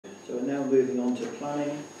So we're now moving on to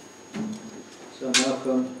planning. So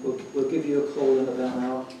Malcolm, we'll give you a call in about an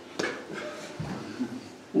hour.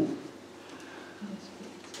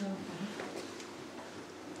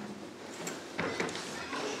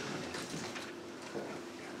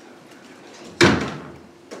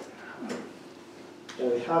 So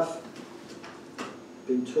we have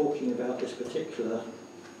been talking about this particular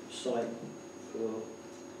site for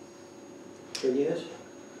 3 years.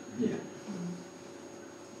 Yeah.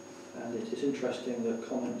 And it is interesting that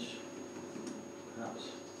comments perhaps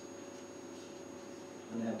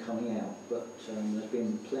are now coming out, but there's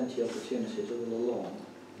been plenty of opportunities all along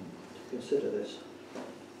to consider this.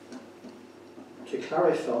 To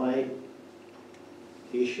clarify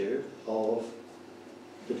the issue of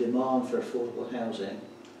the demand for affordable housing,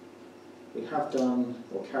 we have done,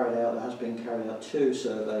 or carried out, there has been carried out 2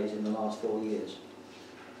 surveys in the last 4 years.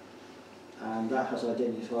 And that has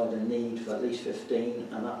identified a need for at least 15,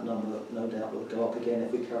 and that number no doubt will go up again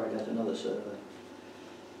if we carried out another survey.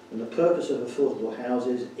 And the purpose of affordable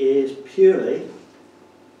houses is purely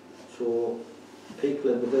for people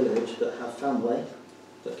in the village that have family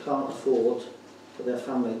that can't afford for their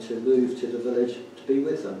family to move to the village to be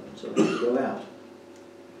with them, so they have to go out.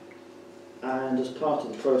 And as part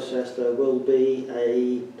of the process there will be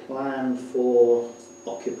a plan for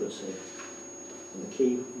occupancy. And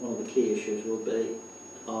one of the key issues will be,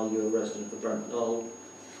 are you a resident of Brent Knoll?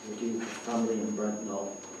 Or do you have family in Brent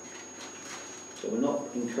Knoll? So we're not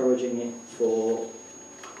encouraging it for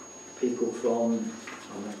people from,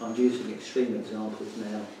 I'm using extreme examples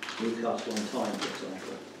now, Newcastle on Tyne for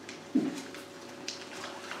example.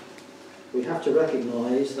 We have to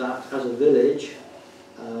recognise that as a village,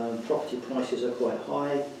 property prices are quite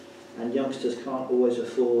high and youngsters can't always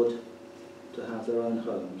afford to have their own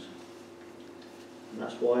homes. And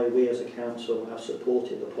that's why we as a council have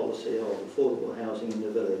supported the policy of affordable housing in the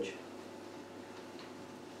village.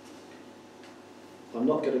 I'm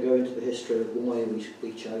not going to go into the history of why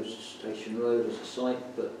we chose Station Road as a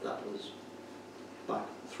site, but that was back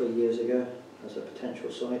 3 years ago as a potential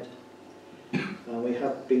site. And we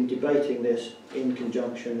have been debating this in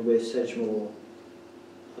conjunction with Sedgemoor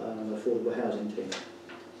affordable housing team.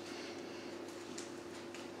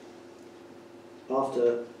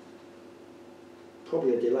 After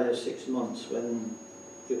probably a delay of 6 months when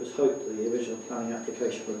it was hoped that the original planning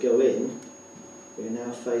application would go in, we're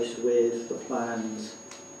now faced with the plans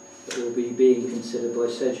that will be being considered by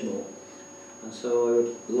Sedgemoor. And so I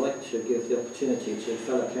would like to give the opportunity to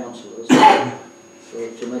fellow councillors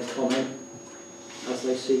to make comment as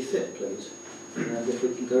they see fit, please. And if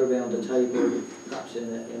we can go around the table, perhaps in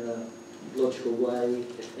a logical way,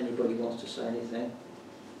 if anybody wants to say anything,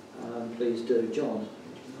 please do. John,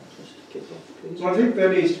 just to kick off, please. Well, I think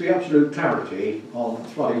there needs to be absolute clarity on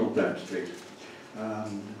flooding on Brent Street.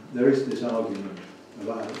 There is this argument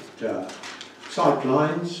about sight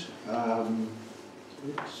lines.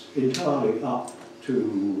 It's entirely up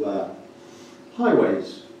to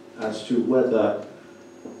highways as to whether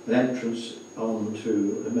an entrance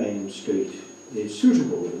onto the main street is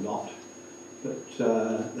suitable or not. But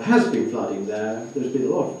there has been flooding there. There's been a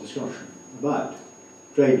lot of discussion about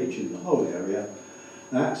drainage in the whole area.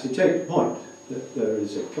 I actually take the point that there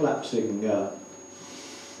is a collapsing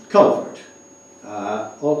culvert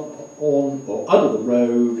on or under the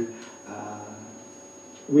road.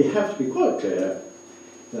 We have to be quite clear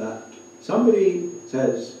that somebody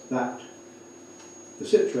says that the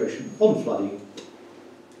situation on flooding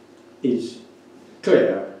is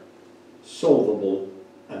clear, solvable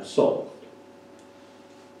and solved.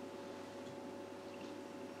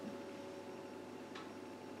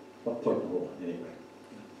 Not point number one anyway.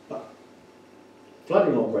 But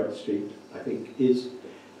flooding on Brent Street, I think, is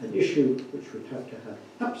an issue which we'd have to have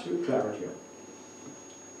absolute clarity on.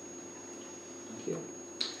 Thank you.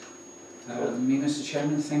 Mr.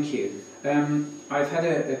 Chairman, thank you. I've had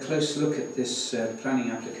a close look at this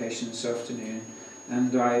planning application this afternoon,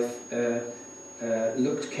 and I've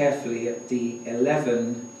looked carefully at the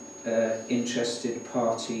 11 interested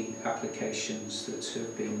party applications that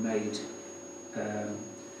have been made,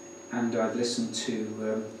 and I've listened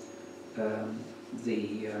to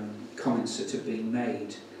the comments that have been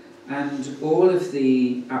made. And all of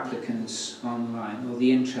the applicants online, or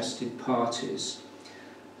the interested parties,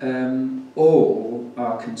 all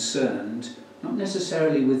are concerned not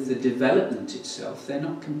necessarily with the development itself. They're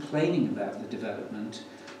not complaining about the development.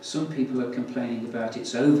 Some people are complaining about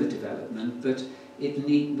its overdevelopment, but we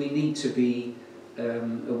need to be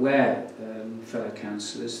aware, fellow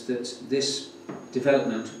councillors, that this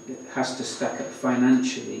development has to stack up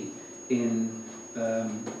financially in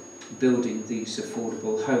building these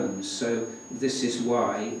affordable homes. So this is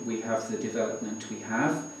why we have the development we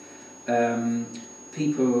have.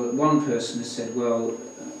 One person has said, well,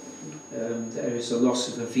 there is a loss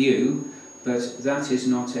of a view, but that is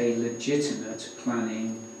not a legitimate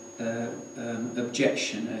planning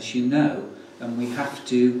objection, as you know, and we have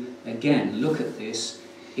to again look at this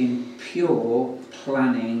in pure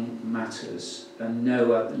planning matters and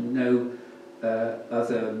no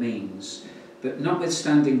other means. But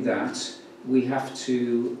notwithstanding that, we have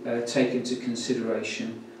to take into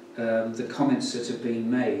consideration the comments that have been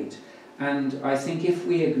made. And I think if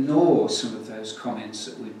we ignore some of those comments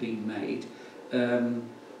that we've been made,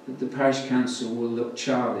 the Parish Council will look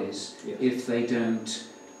Charlies if they don't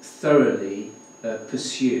thoroughly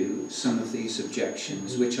pursue some of these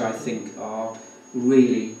objections, which I think are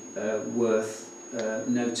really worth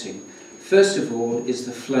noting. First of all is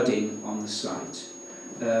the flooding on the site.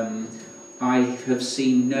 I have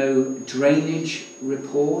seen no drainage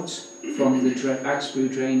report from the Axbrew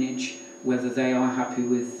Drainage, whether they are happy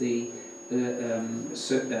with the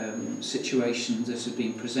situation that has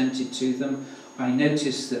been presented to them. I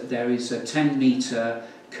noticed that there is a 10-metre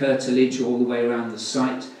curtilage all the way around the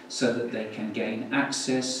site so that they can gain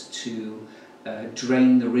access to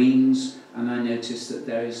drain the reams, and I noticed that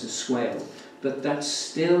there is a swale. But that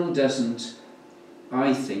still doesn't,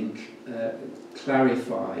 I think,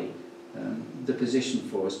 clarify the position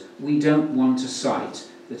for us. We don't want a site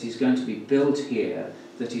that is going to be built here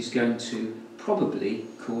that is going to probably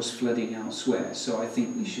cause flooding elsewhere. So I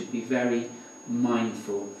think we should be very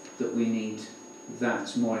mindful that we need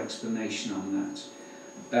that more explanation on that.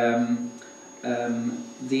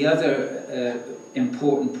 The other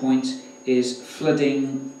important point is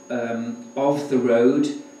flooding of the road,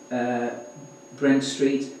 Brent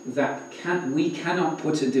Street. We cannot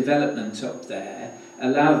put a development up there,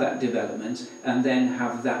 allow that development, and then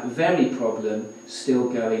have that very problem still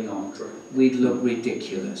going on. We'd look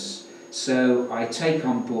ridiculous. So I take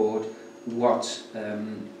on board what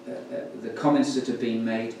the comments that have been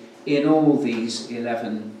made in all these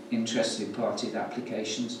 11 interested party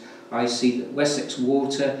applications. I see that Wessex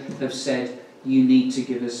Water have said you need to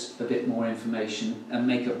give us a bit more information and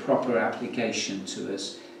make a proper application to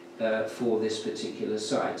us for this particular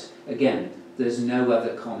site. Again, there's no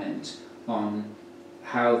other comment on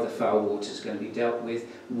how the foul water is going to be dealt with.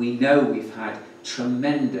 We know we've had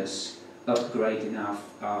tremendous upgrade in our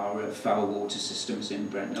foul water systems in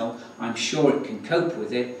Brent Knoll. I'm sure it can cope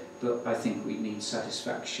with it, but I think we need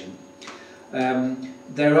satisfaction.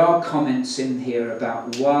 There are comments in here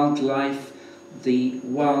about wildlife. The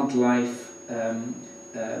wildlife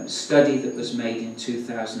study that was made in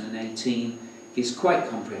 2018 is quite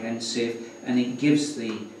comprehensive, and it gives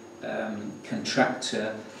the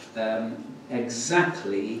contractor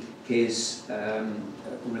exactly his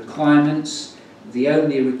requirements. The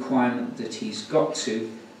only requirement that he's got to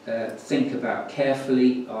think about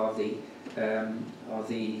carefully are the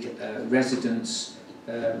residents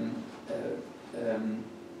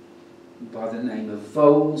by the name of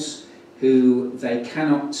voles, who they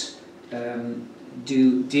cannot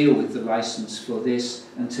deal with the licence for this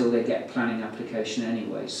until they get planning application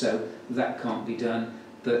anyway, so that can't be done,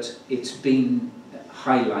 but it's been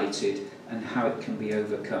highlighted and how it can be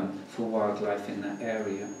overcome for wildlife in that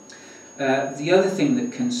area. The other thing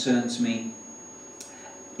that concerns me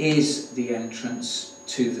is the entrance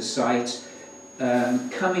to the site.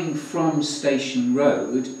 Coming from Station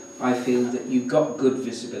Road, I feel that you've got good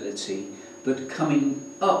visibility, but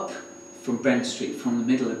coming up from Brent Street, from the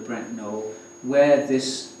middle of Brent Knoll, where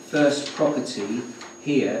this first property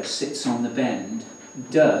here sits on the bend,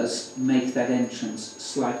 does make that entrance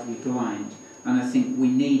slightly blind. And I think we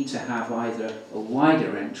need to have either a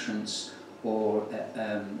wider entrance or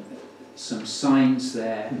some signs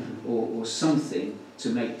there, or something to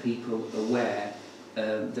make people aware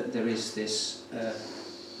that there is this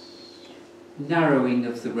narrowing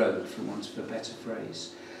of the road, for want of a better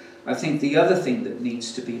phrase. I think the other thing that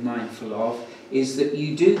needs to be mindful of is that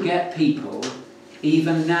you do get people,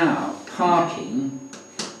 even now, parking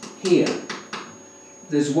here.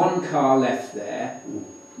 There's one car left there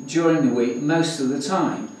during the week, most of the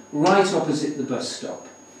time, right opposite the bus stop.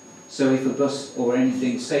 So if a bus or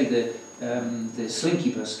anything, say the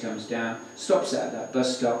Slinky bus comes down, stops at that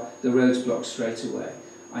bus stop, the road's blocked straight away.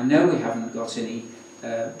 I know we haven't got any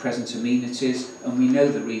present amenities, and we know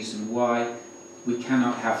the reason why. We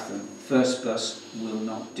cannot have them. First bus will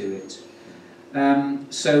not do it.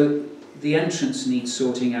 So the entrance needs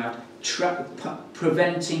sorting out.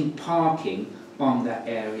 Preventing parking on that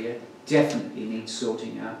area definitely needs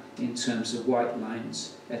sorting out in terms of white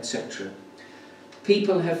lines, etc.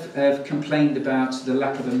 People have complained about the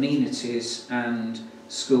lack of amenities and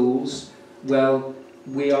schools. Well,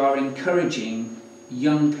 we are encouraging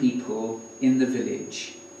young people in the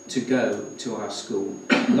village to go to our school.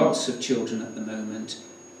 Lots of children at the moment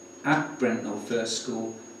at Brent Knoll First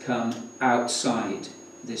School come outside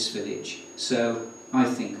this village. So I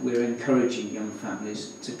think we're encouraging young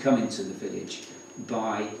families to come into the village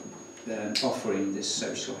by offering this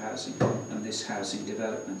social housing and this housing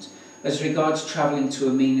development. As regards travelling to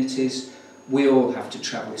amenities, we all have to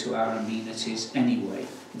travel to our amenities anyway.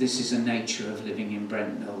 This is the nature of living in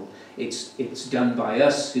Brent Knoll. It's done by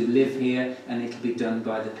us who live here, and it'll be done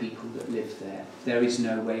by the people that live there. There is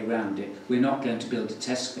no way around it. We're not going to build a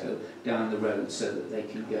Tesco down the road so that they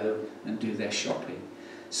can go and do their shopping.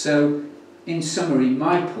 So, in summary,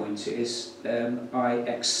 my point is I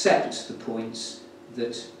accept the points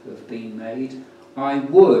that have been made. I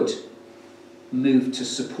would move to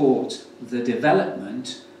support the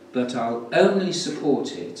development, but I'll only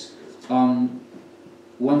support it on,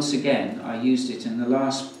 once again, I used it in the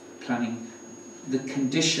last planning, the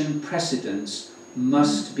condition precedents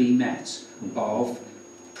must be met of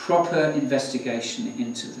proper investigation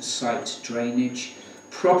into the site drainage,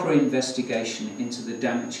 proper investigation into the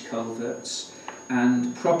damaged culverts,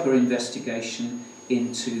 and proper investigation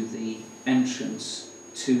into the entrance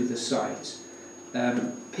to the site.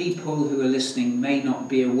 People who are listening may not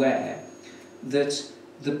be aware that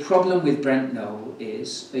the problem with Brent Knoll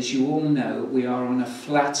is, as you all know, we are on a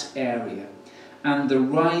flat area, and the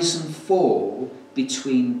rise and fall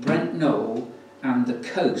between Brent Knoll and the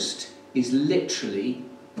coast is literally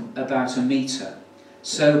about a metre.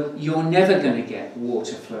 So you're never going to get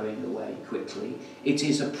water flowing away quickly. It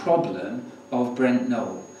is a problem of Brent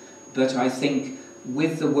Knoll. But I think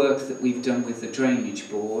with the work that we've done with the drainage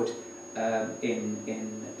board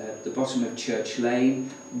in the bottom of Church Lane,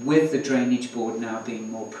 with the drainage board now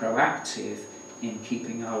being more proactive in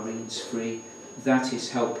keeping our reeds free, that is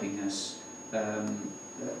helping us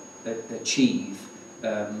achieve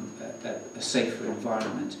a safer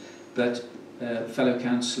environment. But fellow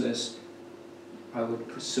councillors, I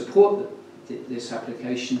would support this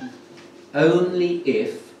application only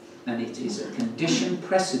if, and it is a condition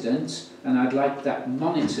precedent, and I'd like that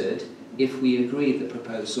monitored if we agree the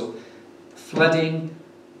proposal, flooding,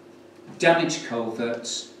 damaged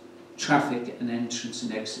culverts, traffic and entrance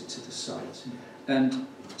and exit to the site. And,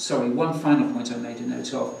 sorry, one final point I made a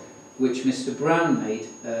note of, which Mr. Brown made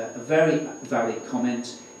a very valid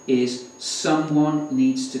comment, is someone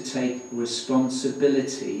needs to take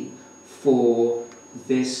responsibility for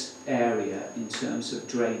this area in terms of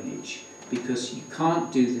drainage, because you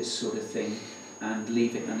can't do this sort of thing and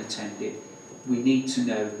leave it unattended. We need to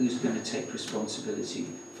know who's going to take responsibility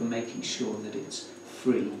for making sure that it's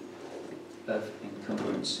free of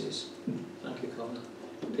encumbrances. Thank you, Colin.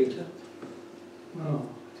 Peter? Well,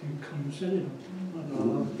 I think Colin said it.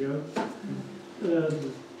 I'll have a go.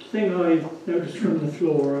 The thing I noticed from the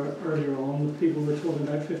floor earlier on, people were talking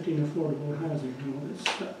about 15 affordable housing.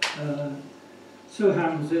 So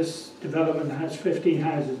happens this development has 15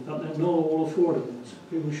 houses, but they're not all affordable. So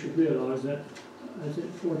people should realise that. Is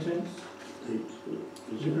it 4/10?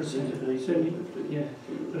 8%. Yeah,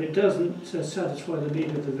 but it doesn't satisfy the need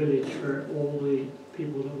of the village for all the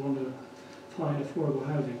people that want to find affordable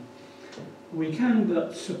housing. We can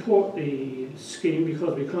but support the scheme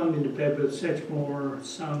because we climbed into bed with Sedgemoor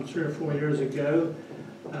some 3 or 4 years ago,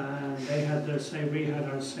 and they had their say, we had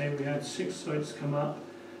our say. We had 6 sites come up,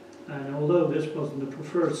 and although this wasn't the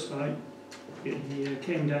preferred site, it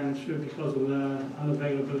came down through because of the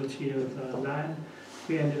unavailability of land.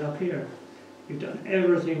 We ended up here. We've done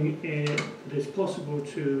everything that is possible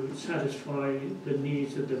to satisfy the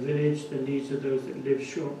needs of the village, the needs of those that live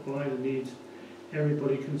short by, the needs of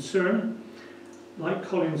everybody concerned. Like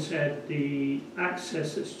Colin said, the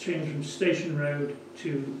access that's changed from Station Road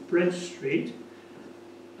to Brent Street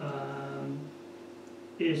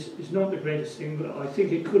is not the greatest thing, but I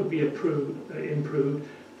think it could be improved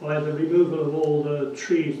by the removal of all the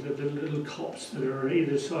trees, the little copse that are on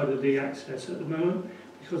either side of the access at the moment,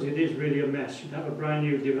 because it is really a mess. You'd have a brand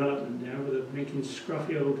new development there with a making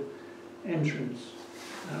scruffy old entrance.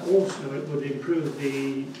 Also, it would improve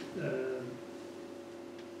the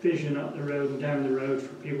vision up the road and down the road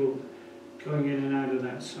for people going in and out of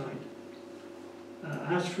that site.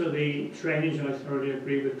 As for the drainage, I thoroughly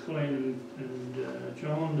agree with Colin and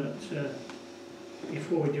John that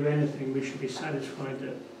before we do anything, we should be satisfied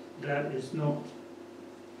that that is not,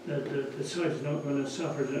 that the site is not going to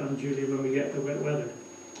suffer unduly when we get the wet weather.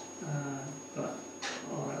 But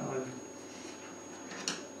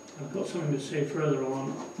I've got something to say further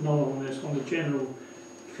on, not on this, on the general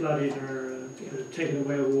flooding or taking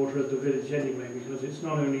away water at the village anyway, because it's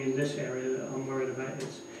not only in this area that I'm worried about,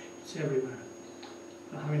 it's everywhere.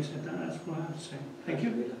 But having said that, that's what I have to say. Thank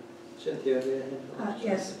you. Cynthia,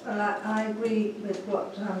 yes, well, I agree with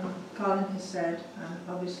what Colin has said, and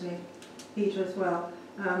obviously Peter as well.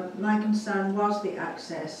 My concern was the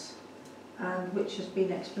access, and which has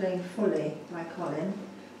been explained fully by Colin,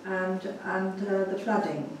 and the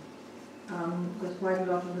flooding, because quite a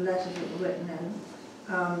lot of the letters that were written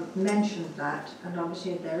in mentioned that, and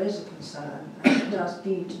obviously there is a concern, and it does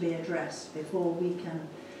need to be addressed before we can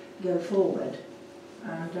go forward.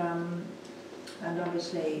 And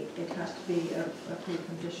obviously it has to be a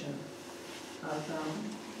precondition of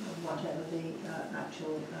whatever the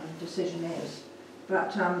actual decision is.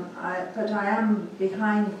 But I am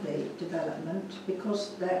behind the development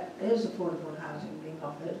because there is affordable housing being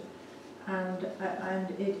offered, and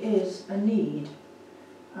it is a need.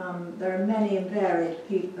 There are many and varied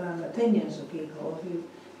opinions of people who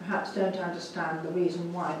perhaps don't understand the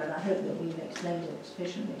reason why, but I hope that we've explained it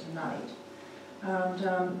sufficiently tonight.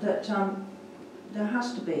 And that there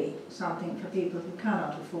has to be something for people who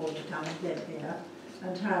cannot afford to come and live here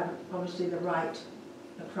and have obviously the right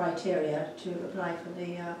criteria to apply for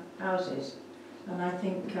the houses. And I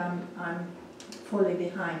think I'm fully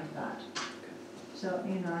behind that. So,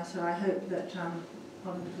 you know, so I hope that on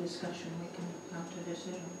the discussion we can come to a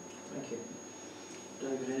decision. thank you.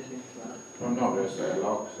 David, anything to add? I'm not going to say a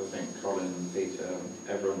lot because I think Colin and Peter,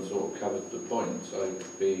 everyone sort of covered the points.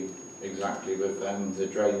 I'd be exactly with them. The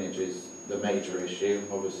drainage is the major issue.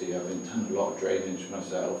 Obviously, having done a lot of drainage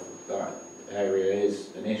myself, that area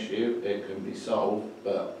is an issue. It can be solved,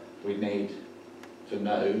 but we need to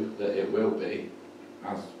know that it will be,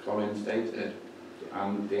 as Colin stated,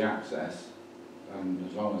 and the access. And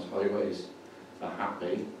as long as highways are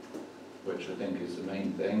happy, which I think is the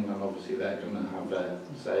main thing, and obviously they're going to have their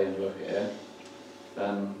say and look at it,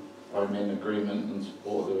 then I'm in agreement and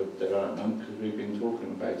support the development because we've been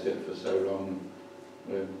talking about it for so long.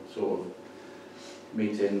 We're sort of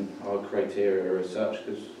meeting our criteria as such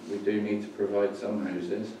because we do need to provide some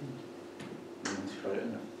houses. And that's quite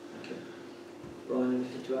enough. Okay. Brian,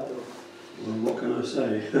 anything to add? Or? Well, what can I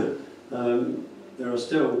say? There are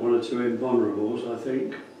still one or two invulnerables, I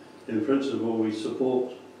think. In principle, we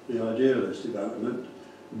support the idea of this development,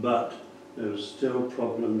 but there's still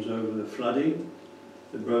problems over the flooding,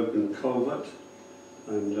 the broken culvert,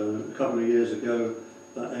 and a couple of years ago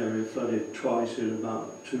that area flooded twice in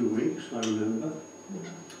about 2 weeks, I remember.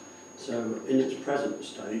 So in its present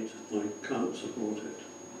state, I can't support it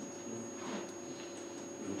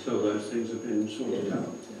until those things have been sorted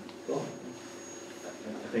out. Yeah.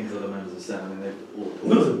 I think as other members have said, I mean, all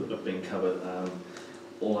the points have been covered.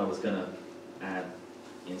 All I was going to add,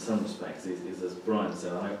 in some respects, is as Brian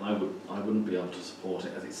said, I wouldn't be able to support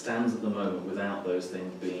it as it stands at the moment without those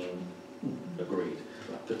things being agreed.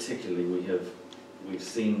 Particularly, we've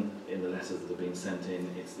seen in the letters that have been sent in,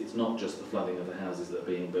 it's not just the flooding of the houses that are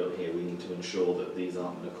being built here. We need to ensure that these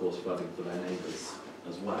aren't going to cause flooding for their neighbours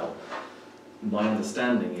as well. My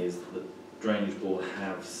understanding is that the Drainage Board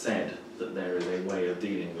have said that there is a way of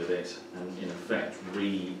dealing with it and in effect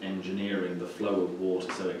re-engineering the flow of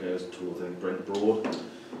water so it goes towards Brent Broad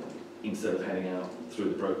instead of heading out through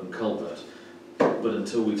the broken culvert. But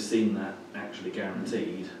until we've seen that actually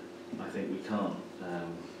guaranteed, I think we can't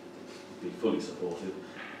be fully supportive.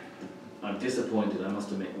 I'm disappointed, I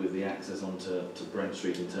must admit, with the access onto Brent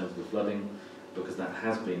Street in terms of the flooding, because that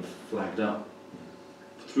has been flagged up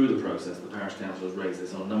through the process. The Parish Council has raised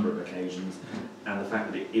this on a number of occasions, and the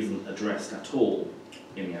fact that it isn't addressed at all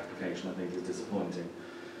in the application, I think, is disappointing.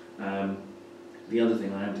 The other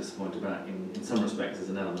thing I am disappointed about, in some respects, is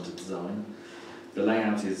an element of design. The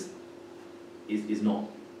layout is not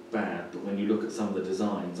bad, but when you look at some of the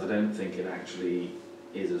designs, I don't think it actually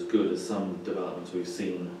is as good as some developments we've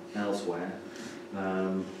seen elsewhere.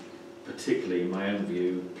 Particularly, in my own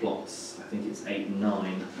view, plots, I think it's 8 and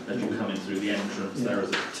 9, as you come in through the entrance, there is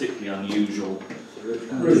a particularly unusual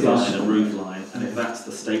design and roof line, and if that's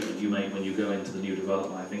the statement you make when you go into the new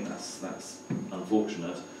development, I think that's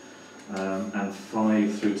unfortunate. And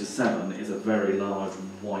 5 through to 7 is a very large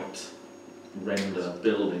white render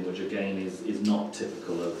building, which again is not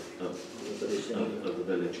typical of the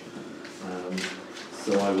village.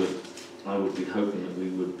 So I would be hoping that we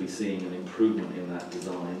would be seeing an improvement in that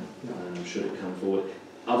design should it come forward.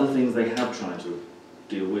 Other things they have tried to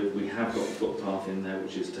deal with, we have got a footpath in there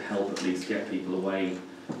which is to help at least get people away,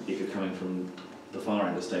 if you're coming from the far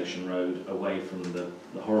end of Station Road, away from the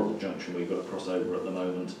horrible junction we've got to cross over at the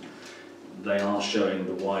moment. They are showing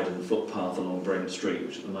the widened footpath along Brent Street,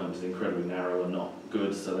 which at the moment is incredibly narrow and not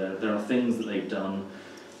good, so there are things that they've done.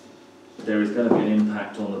 There is going to be an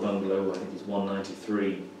impact on the bungalow. I think it's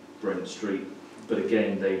 193 Brent Street, but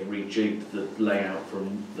again they've rejigged the layout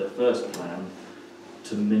from the first plan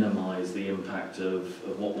to minimise the impact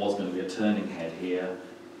of what was going to be a turning head here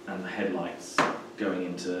and the headlights going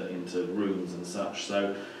into rooms and such.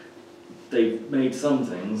 So they've made some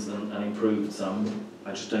things and improved some.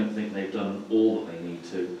 I just don't think they've done all that they need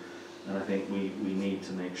to, and I think we need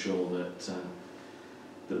to make sure that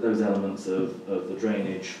that those elements of the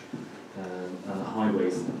drainage and the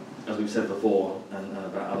highways, as we've said before, and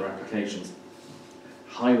about other applications,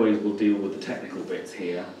 highways will deal with the technical bits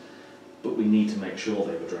here, but we need to make sure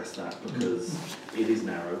they've addressed that because it is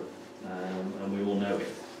narrow, and we all know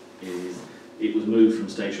it was moved from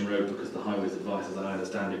Station Road because the highways advice, as I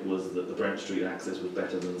understand it, was that the Brent Street access was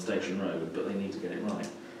better than the Station Road, but they need to get it right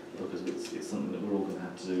because it's something that we're all going to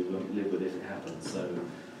have to live with if it happens. So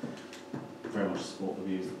very much support the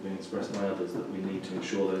views that have been expressed by others that we need to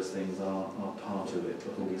ensure those things are part of it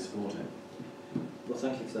before we support it. Well,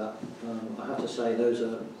 thank you for that. I have to say those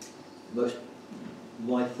are most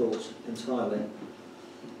my thoughts entirely.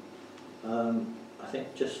 I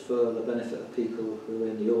think just for the benefit of people who are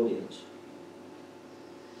in the audience,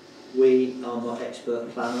 we are not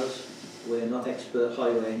expert planners, we're not expert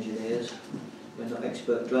highway engineers, we're not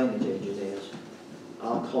expert drainage engineers.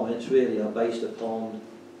 Our comments really are based upon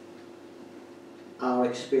our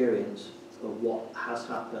experience of what has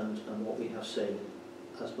happened and what we have seen,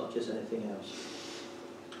 as much as anything else.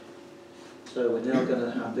 So we're now going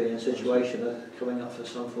to be in a situation of coming up for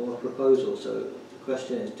some form of proposal. So the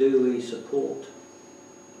question is, do we support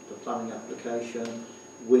the planning application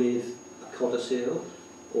with a codicil,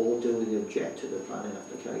 or do we object to the planning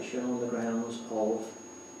application on the grounds of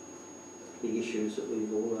the issues that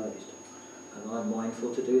we've all raised? And I'm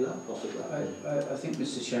mindful to do that, possibly. I think,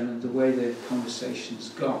 Mr. Chairman, the way the conversation's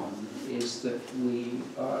gone is that we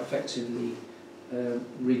are effectively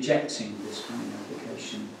rejecting this planning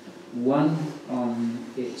application. One, on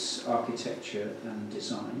its architecture and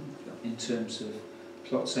design, in terms of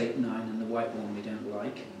plots 8, 9 and the white one we don't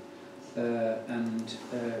like. And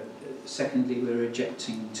secondly, we're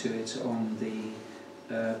rejecting to it on the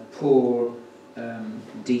poor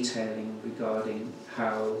detailing regarding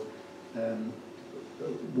how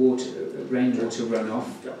rainwater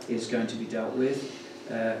runoff is going to be dealt with.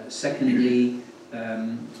 Secondly,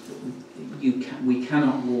 we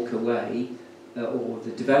cannot walk away, or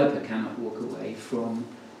the developer cannot walk away from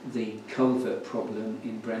the culvert problem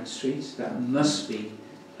in Brent Street. That must be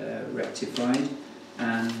rectified.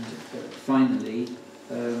 And finally,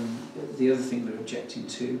 the other thing we're objecting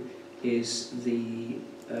to is the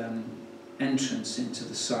entrance into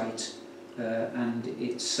the site and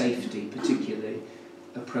its safety, particularly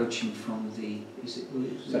approaching from the, will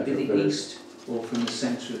it be the east or from the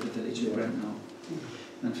centre of the village of Brent Knoll?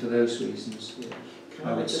 And for those reasons,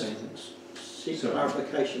 I would say that. Seek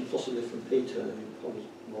clarification, possibly from Peter, who's probably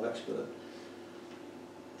more expert.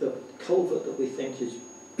 The culvert that we think is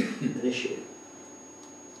an issue,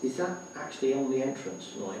 is that actually on the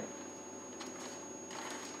entrance line?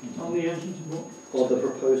 On the entrance of what? Or the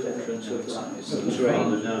proposed entrance of that? It's a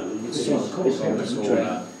drain.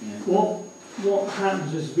 What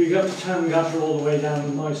happens is we got the town gutter all the way down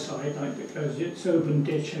on my side, like, because it's open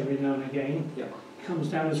ditch every now and again. Yeah. It comes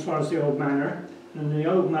down as far as the old manor, and the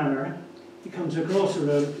old manor, it comes across the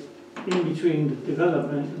road in between the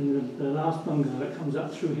development and the last bungalow that comes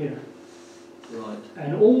up through here. Right.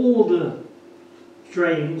 And all the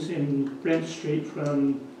drains in Brent Street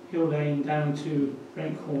from Hill Lane down to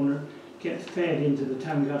Brent Corner get fed into the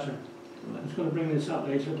town gutter. I was going to bring this up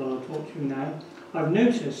later, but I'll talk to you now. I've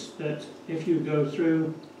noticed that if you go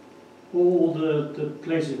through all the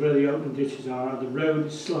places where the open ditches are, the road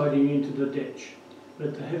is sliding into the ditch,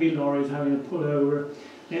 with the heavy lorries having to pull over.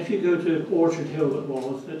 And if you go to Orchard Hill that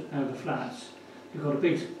was, that's now the flats, you've got a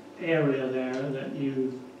big area there that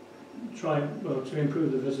you try, well, to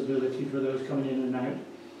improve the visibility for those coming in and out.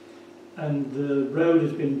 And the road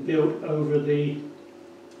has been built over the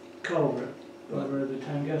culvert, over the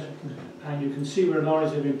town gutter. And you can see where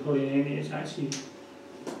lorries have been pulling in, it's actually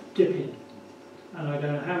dipping. And I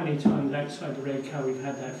don't know how many times outside the Red Cow we've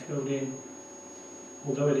had that filled in,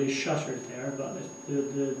 although it is shuttered there, but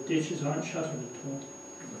the ditches aren't shuttered at all.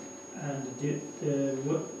 And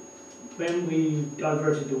when we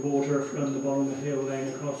diverted the water from the bottom of Hill Lane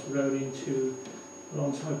across the road into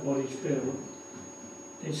alongside Waddy's Field,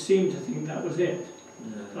 they seemed to think that was it.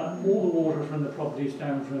 No. But all the water from the properties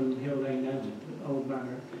down from Hill Lane down to the Old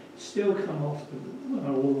Manor still come off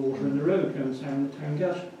all the water in the road goes down the town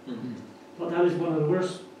gutter. Mm-hmm. But that is one of the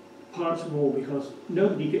worst parts of all, because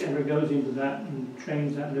nobody ever goes into that and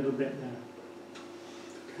trains that little bit there.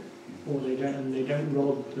 or they don't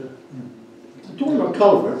rod the. Talking about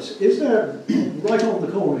culverts, is there, right on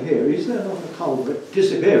the corner here, is there not a culvert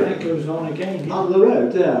disappearing? That goes on again. Yeah. On the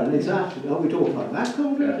road there, and exactly, are we talking about that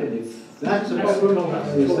culvert? And if that's a That's problem, the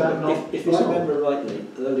culvert. is that not? If you remember rightly,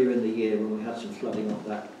 earlier in the year when we had some flooding up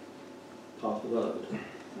that part of the road,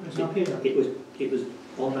 It's up here. it was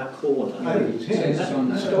on that corner. I think it's here. So it's on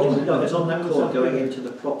that corner. No, it's on that corner going into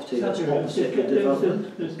the property that's opposite the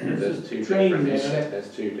development. There's two train different there. issues.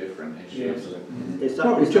 There's two different issues. Is that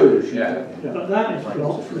Probably two issues. Yeah. But that is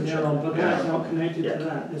blocked from there on, but that's not connected Yeah. to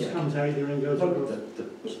that. This Yeah. comes out here and goes across.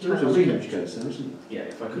 There's a linkage case there, isn't Yeah,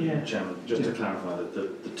 if I could, Yeah. Chairman, just to clarify, that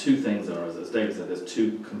the two things are, as David said, there's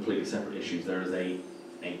two completely separate issues. There is a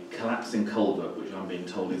collapsing culvert, which I'm being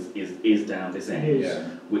told is down this end, It is. Yeah.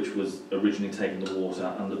 which was originally taking the water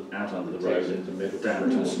out under the road Takes it to Middle down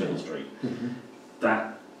Street. towards Middle Street.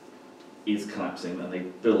 That is collapsing, and they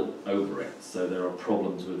built over it, so there are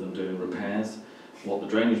problems with them doing repairs. What the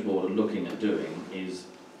Drainage Board are looking at doing is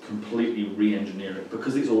completely re-engineering,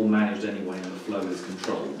 because it's all managed anyway and the flow is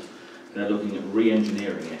controlled. They're looking at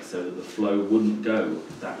re-engineering it so that the flow wouldn't go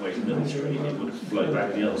that way to Middle Street, it would flow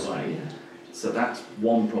back the other way. So that's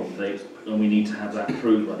one problem, and we need to have that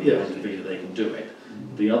approved by the LTV that they can do it.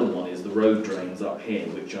 The other one is the road drains up here,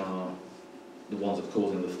 which are the ones that are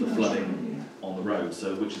causing the flooding on the road,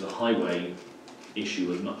 so which is a highway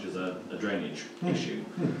issue as much as a drainage issue.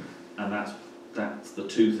 And that's the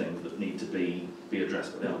two things that need to be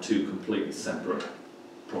addressed, but they are two completely separate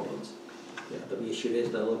problems. Yeah, but the issue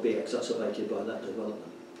is they'll be exacerbated by that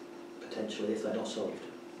development, potentially, if they're not solved.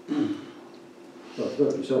 Well, it's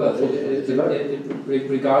got to be solved. Well,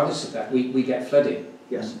 regardless of that, we get flooding,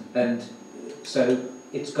 Yes. and so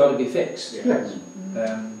it's got to be fixed. Yes.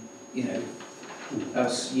 You know,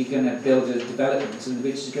 else you're going to build a development and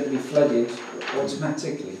which is going to be flooded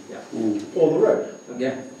automatically. Or the road.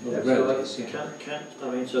 Yeah, well, the So road is,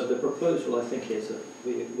 yeah. so the proposal, I think, is that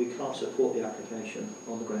we can't support the application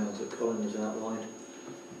on the grounds that Colin has outlined.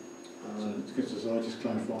 So because as I just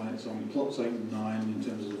clarify, it's on plots 8 and 9 in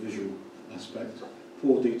terms of the visual aspect.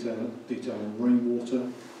 Poor detail on rainwater,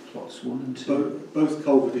 Plots 1 and 2. both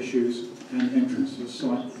culvert issues and entrance to the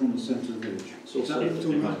site from the centre of the village. Is that what you're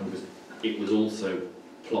talking about? It was also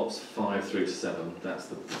plots 5 through to 7, that's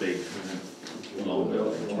the big long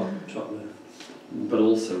building. Top left. But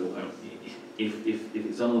also, if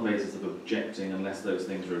it's on the basis of objecting unless those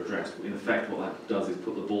things are addressed, in effect what that does is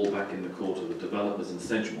put the ball back in the court of the developers in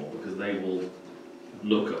Sedgemoor, because they will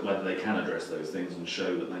look at whether they can address those things and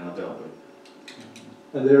show that they are dealt with.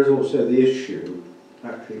 And there is also the issue,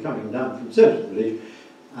 actually coming down from centre village,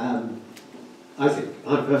 I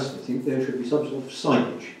personally think there should be some sort of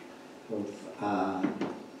signage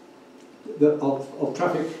of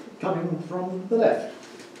traffic coming from the left.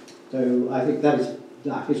 So I think that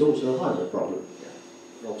is also a highway problem.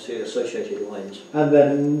 Yeah. Obviously, associated lines. And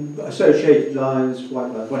then associated lines,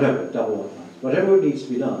 white lines, whatever, double white lines, whatever needs to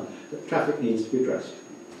be done, the traffic needs to be addressed.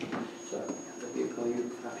 So, are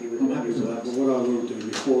you happy with I'm what happy you've with that, but what I will do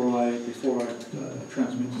before I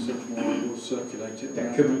transmit to Sedgemoor, I will circulate it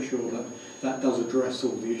Yeah, to make sure that that does address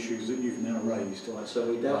all the issues that you've now raised. Right, so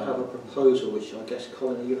we now have a proposal, which I guess,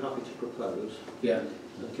 Colin, are you happy to propose? Yeah.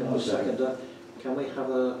 And can we second that? Can we have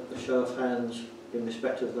a show of hands in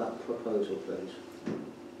respect of that proposal, please?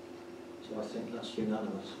 So I think that's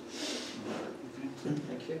unanimous.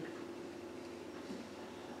 Thank you.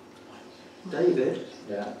 David?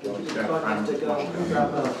 Yeah. Do you think I have to go and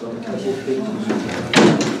grab Malcolm in case he's been...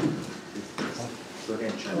 So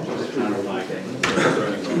again, Chairman, just to clarify again, in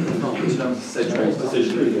terms of Sedgemoor's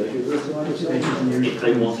decision, if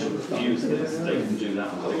they want to refuse this, they can do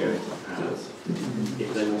that and they go into the powers.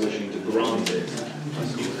 If they were wishing to grant it,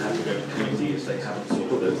 you would have to go to committee if they haven't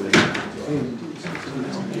sorted those things out.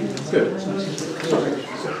 Good.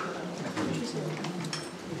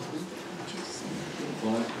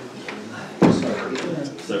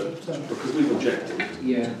 So, because we've objected,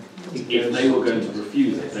 Yeah. if they were going to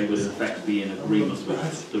refuse it, they would in effect be in agreement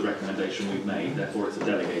with the recommendation we've made, therefore it's a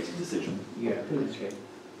delegated decision. Yeah, okay.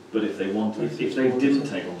 But if they didn't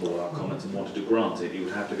take on board our comments and wanted to grant it, it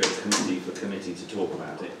would have to go to committee for committee to talk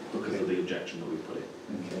about it because of the objection that we put in.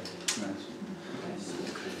 Okay, right.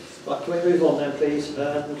 Right, can we move on then, please?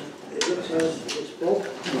 And it looks as it's Bob.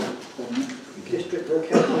 District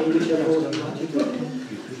Accountant, Region Board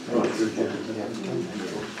United.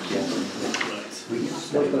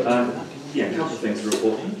 Yeah, a couple of things to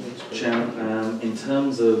report, Chairman. In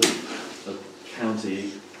terms of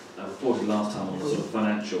county, I reported last time on the sort of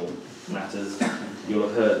financial matters. You'll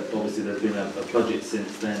have heard, obviously, there's been a budget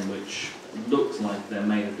since then which looks like there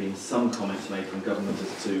may have been some comments made from government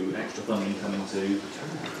as to extra funding coming to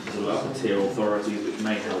sort of upper tier authorities, which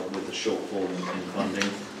may help with the shortfall in funding.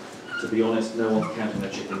 To be honest, no one's counting their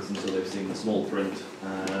chickens until they've seen the small print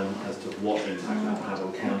as to what impact that will have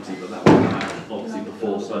on county, but that will come out obviously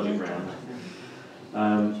before the budget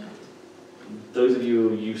round. Those of you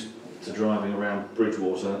who are used to driving around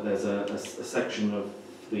Bridgewater, there's a section of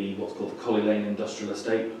the what's called the Collie Lane Industrial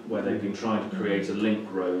Estate, where they've been trying to create a link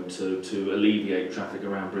road to alleviate traffic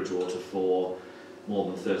around Bridgewater for more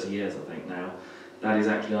than 30 years, I think now. That is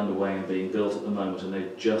actually underway and being built at the moment, and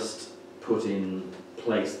they've just put in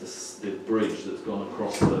place the bridge that's gone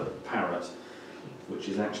across the Parrot, which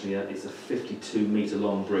is actually it's a 52-metre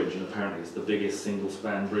long bridge, and apparently it's the biggest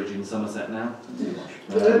single-span bridge in Somerset now.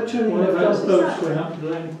 What about boats going up to the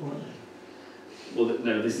Lane Point? Well,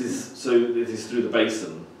 no, this is through the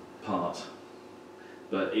basin part,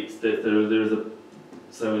 but it's there is a.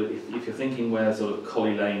 So if you're thinking where sort of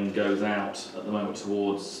Collie Lane goes out at the moment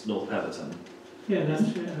towards North Petherton. Yeah, that's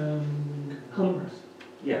Humberth.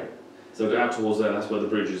 Yeah. So out towards there, that's where the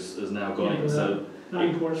bridge has now gone in. So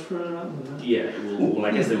Lane Port's further up than that. yeah, well,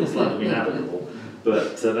 I guess they will slightly be navigable,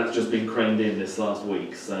 but that's just been craned in this last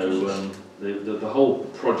week. So the whole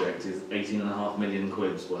project is 18.5 million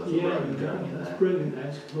quid's worth of road going in that's there. brilliant.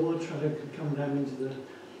 That's all the traffic could come down into the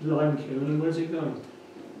lime kiln, and where's it going?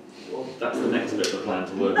 Well, that's the next bit of the plan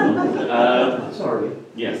to work on. Sorry.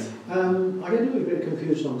 Yes. I get a little bit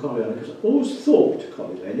confused on Collie Lane, because I always thought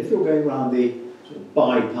Collie Lane, if you're going around the sort of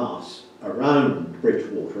bypass around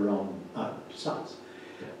Bridgewater on south,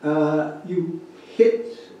 you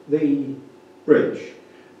hit the bridge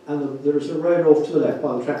and there is a road off to the left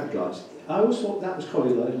by the traffic lights. I always thought that was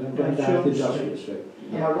Collie Lane and going down the industrial street.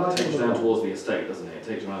 Am I right? It takes you down towards the estate, doesn't it? It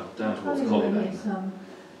takes you down towards Collie Lane. Yes,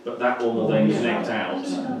 But that one will then connect out. I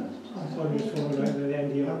thought you were talking about the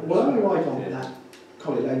end of Well, I'm right on that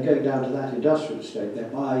Collie Lane, going down to that industrial estate there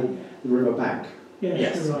by the river bank.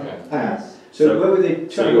 Yes. You're right. yes. So where would they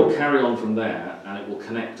So turn? you'll carry on from there, and it will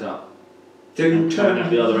connect up. So you and turn at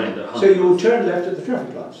the other end at So Hunt. you'll turn left at the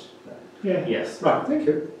traffic lights. Yeah. Yes. Right, thank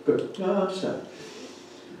you. Good. No, I understand.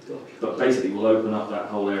 But basically, we'll open up that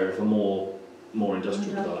whole area for more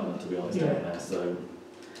industrial development. To be honest, Yeah. down there. So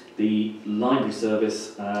the library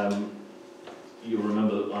service. You'll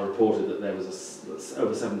remember that I reported that there was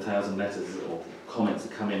over 7,000 letters or comments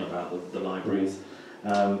that come in about the libraries.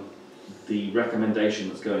 The recommendation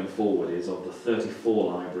that's going forward is of the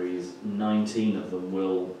 34 libraries, 19 of them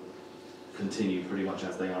will continue pretty much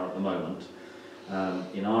as they are at the moment.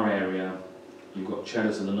 In our area, you've got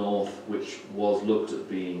Cheddar to the north, which was looked at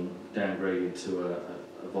being downgraded to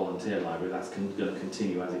a volunteer library. That's going to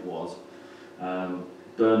continue as it was.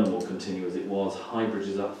 Burnham will continue as it was. Highbridge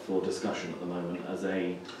is up for discussion at the moment as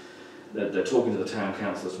they're talking to the town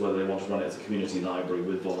council as to whether they want to run it as a community library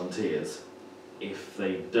with volunteers. If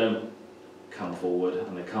they don't come forward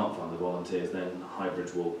and they can't find the volunteers, then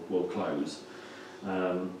Highbridge will close.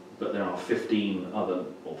 But there are 15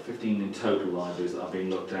 in total libraries that are being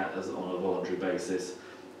looked at as on a voluntary basis.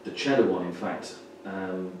 The Cheddar one, in fact,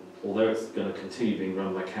 although it's going to continue being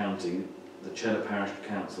run by county, the Cheddar Parish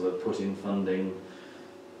Council have put in funding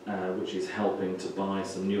which is helping to buy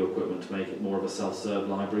some new equipment to make it more of a self-serve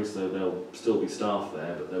library, so there'll still be staff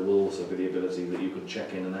there, but there will also be the ability that you can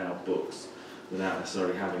check in and out books without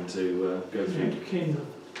necessarily having to go through. Kindle.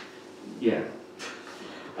 Yeah.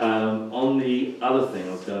 On the other thing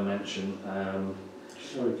I was going to mention...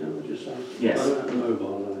 Sorry, can I just say? Yes. What about the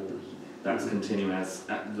mobile libraries? That's continuing as...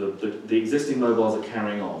 the existing mobiles are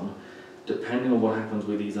carrying on. Depending on what happens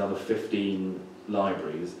with these other 15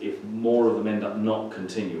 libraries, if more of them end up not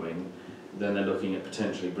continuing, then they're looking at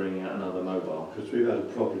potentially bringing out another mobile. Because we've had a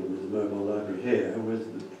problem with the mobile library here,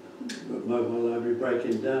 with the mobile library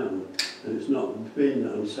breaking down, and it's not been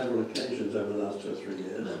on several occasions over the last 2 or 3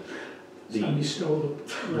 years. Somebody stole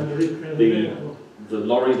the The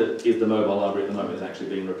lorry that is the mobile library at the moment is actually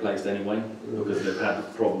being replaced anyway, because they've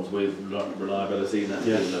had problems with reliability, and that's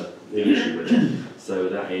been the issue with it. So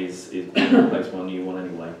that is being replaced by a new one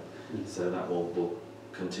anyway. So that will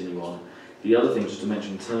continue on. The other thing, just to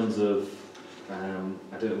mention, in terms of, I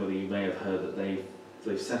don't know whether you may have heard that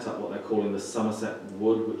they've set up what they're calling the Somerset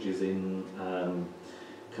Wood, which is in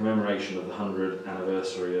commemoration of the 100th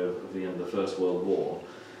anniversary of the end of the First World War.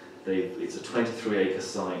 It's a 23-acre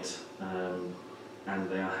site, and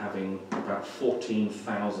they are having about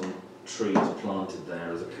 14,000 trees planted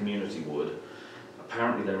there as a community wood.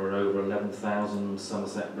 Apparently there were over 11,000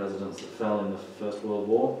 Somerset residents that fell in the First World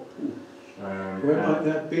War. Where might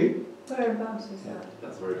that be? Whereabouts is that?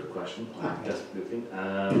 That's a very good question. I'm desperately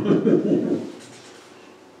looking.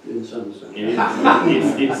 in Somerset.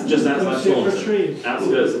 It's just outside Sit for Taunton. trees.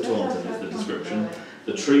 Outskirts of Taunton is the description.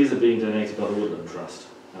 The trees are being donated by the Woodland Trust,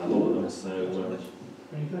 a lot of them, so,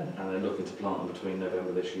 Very good. and they're looking to plant them between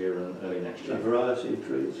November this year and early next A year. variety of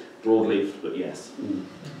trees. Broadleaf, but yes.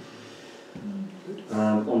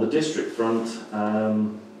 On the district front,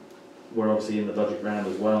 we're obviously in the budget round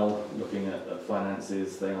as well, looking at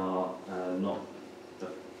finances. They are not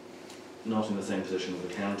in the same position as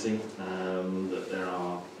the county. That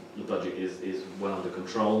the budget is well under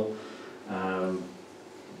control.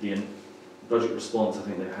 The budget response, I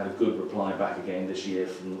think they've had a good reply back again this year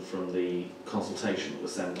from the consultation that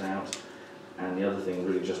was sent out. And the other thing,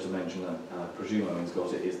 really, just to mention, that I presume Owen's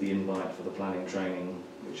got it, is the invite for the planning training,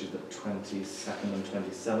 which is the 22nd and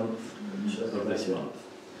 27th of this month.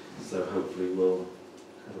 So hopefully we'll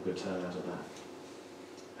have a good turnout of that.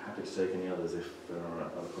 Happy to take any others if there are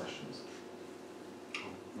other questions.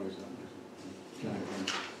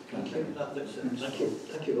 Thank you. That looks it. Thank you.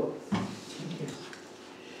 Thank you, Rob. Thank you.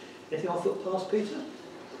 Anything on footpaths, Peter?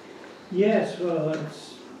 Yes, well,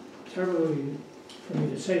 it's terrible for me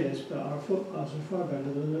to say this, but our footpaths are far better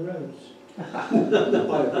than the roads.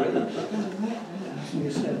 No, I agree. As you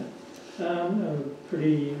said. No,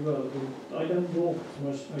 pretty well. I don't walk as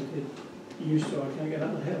much as I did used to. I can't get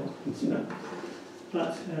up the hill. So, but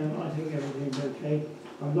I think everything's okay.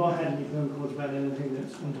 I've not had any phone calls about anything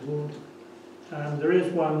that's untoward. There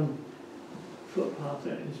is one footpath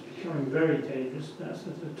that is becoming very dangerous. That's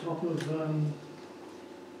at the top of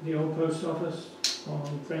the old post office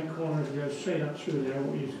on Brent Corner. To go straight up through there,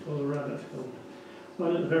 what we used to call the rabbit hole.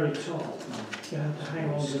 Well, at the very top, you have to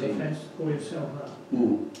hang on to the fence to pull yourself up.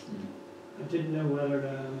 I didn't know whether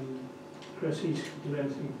Chris East could do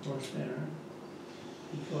anything for us there,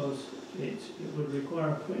 because it would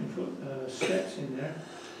require putting steps in there,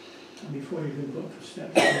 and before you can look for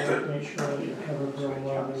steps, you have to make sure that you're covered for all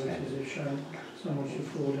liabilities if someone should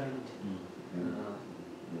fall down.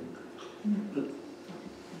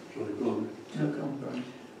 Sorry, go on. No, go on, Brian.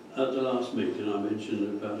 At the last meeting I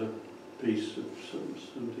mentioned about a piece of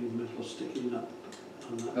something metal sticking up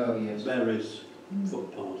on that Oh, yes. Berries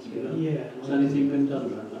footpath, you know. Yeah. Has anything been done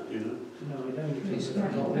about that, you know? No, I don't. Piece of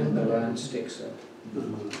timber and sticks up.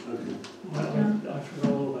 Okay. I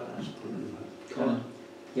forgot all about that.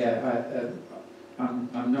 Yeah,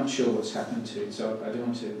 I'm not sure what's happened to it, so I don't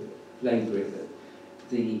want to labour it.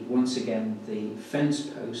 But once again, the fence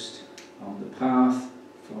post on the path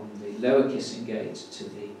from the lower Kissing Gate to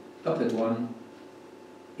the upper one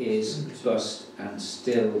is bust and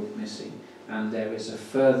still missing. And there is a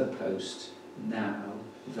further post now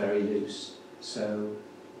very loose. So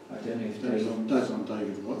I don't know if That's on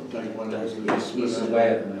Dave Welling's list. He's away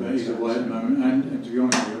at the moment. But he's away at the moment, and to be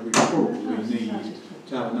honest with you, we probably need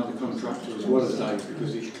to have another contractor as well as Dave,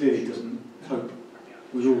 because he clearly doesn't cope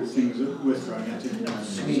with all the things that we're throwing at him.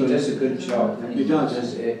 He does a good job. He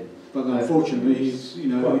does it. But unfortunately, he's, you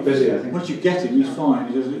know, Quite busy, I think. once you get him, he's fine.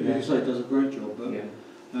 He does, as you say, does a great job. But Yeah.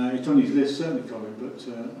 it's on his list, certainly, Colin. But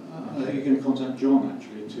I think you're going to contact John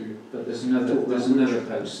actually to. But there's another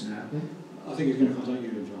post now. I think he's going to contact you,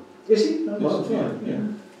 John. Is he?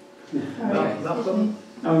 Malcolm?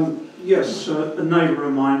 Yes, a neighbour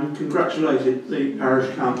of mine congratulated the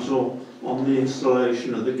parish council on the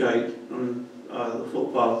installation of the gate and the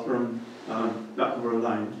footpath from Battleborough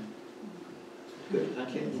Lane. Good,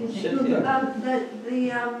 thank you.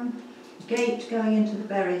 The gate going into the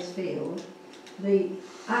Berries field, the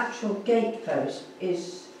actual gate post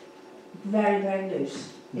is very, very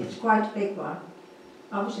loose. It's quite a big one.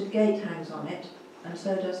 Obviously the gate hangs on it, and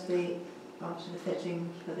so does the fitting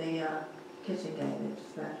for the Kissing Gate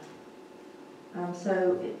that's there. And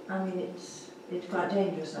so, it's quite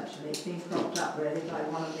dangerous actually. It's been propped up really by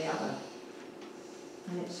one or the other.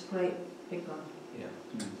 And it's a great big one. Yeah.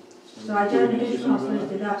 So I don't know whose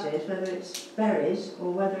responsibility that is, whether it's Berries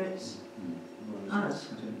or whether it's us.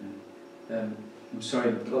 I don't know. I'm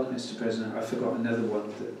sorry, Mr. President, I forgot another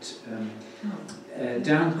one that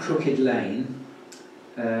down Crooked Lane.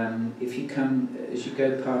 If you come, as you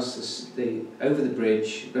go past over the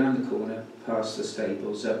bridge, round the corner, past the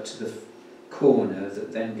stables, up to the corner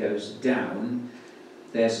that then goes down,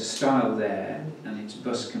 there's a stile there, and it's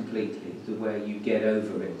bust completely. The way you get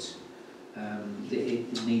over it,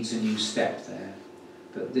 it needs a new step there.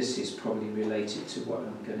 But this is probably related to what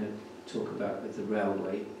I'm going to talk about with the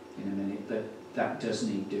railway in a minute. But that does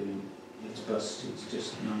need doing. It's bust. It's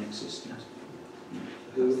just non-existent.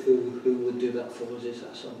 Who would do that for us? Is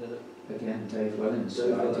that something that... Again, Dave Welling's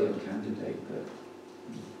the ideal candidate, but...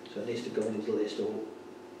 So it needs to go on his list, or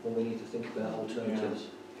we need to think about alternatives.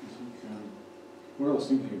 Yeah. What I was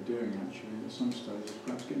thinking of doing actually at some stage is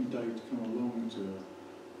perhaps getting Dave to come along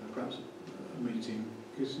to perhaps a meeting,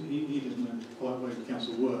 because he doesn't know quite the way the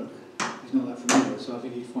council work. He's not that familiar, so I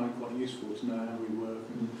think he'd find it quite useful to know how we work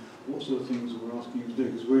and what sort of things we're asking him to do.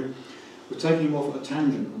 Because we're taking him off at a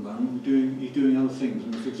tangent at the moment. He's doing other things.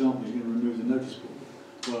 And for example, he's going to remove the notice board.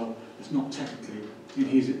 Well, it's not technically in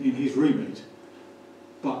his remit,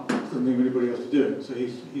 but doesn't think anybody else to do it. So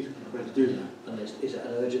he's prepared to do that. And is it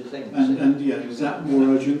an urgent thing? And yeah, is that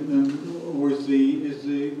more urgent than, or is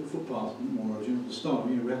the footpath more urgent at the start?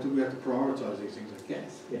 You know, we have to prioritise these things, I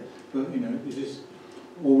guess. Yeah. But you know, is this,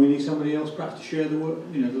 or we need somebody else perhaps to share the work,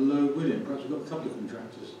 you know, the load with him. Perhaps we've got a couple of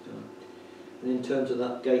contractors. And in terms of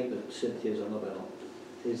that gate that Cynthia's on about,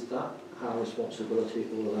 is that our responsibility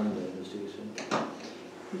for all the landowners, do you think?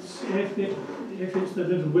 If it's the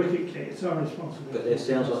little wicket gate, it's our responsibility. But it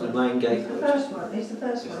sounds like the main gate. It's the first one, it's the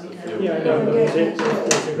first one, you know. Yeah, I know, but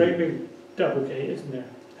it's a great big double gate, isn't there?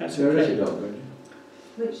 That's There is okay. a double gate.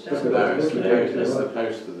 Which That's doesn't. No, it's the It's post, the it's the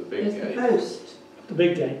post of the big It's gate. the post, The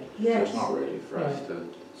big gate, So yes. it's not really for us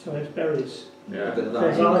to. so it's berries. Yeah. But It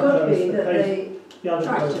that, could be that The other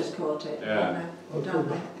the post, tractors caught it, Yeah. don't know, don't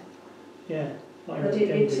they? yeah. Like But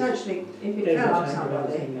it's actually, if it fell on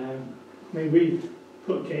somebody, now. I mean, we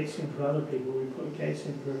put gates in for other people. We put gates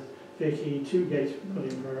in for Vicky, 2 gates we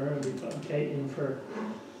put in for her, and we put a gate in for,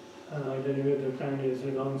 I don't know who the plan is,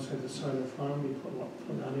 alongside the side of the farm. We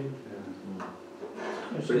put that in.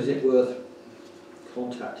 but is it worth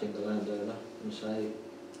contacting the landowner and say,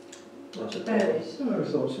 what there's the a berries. Oh, I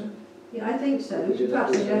thought so. Yeah, I think so, We do that,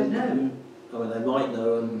 perhaps they don't don't know. I mean, they might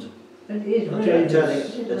know and But it is they're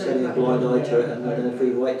really. turning a blind eye to it, and then if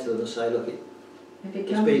we wait to them and say, look, If it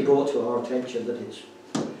it's comes, been brought to our attention that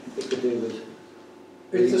it could do with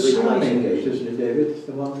It's the slamming replacing gate, isn't it, David? It's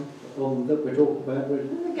the one that we're talking about.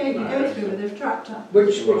 the gate you go through with the tractor.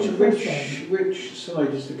 Which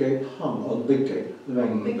side is the gate hung on? The big gate, the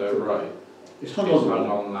main. On the right. It's It's hung hung on.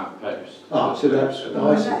 on that post. Ah, so that's- So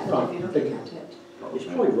oh, I see. Left, Right, if you're thank looking you. at it. It's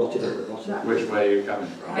probably rotted at the bottom. Which way are you coming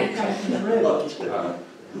from? I came from the road. It's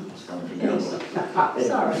coming from the other way. Yes.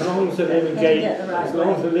 Sorry. As long as the little Better gate, get the right as long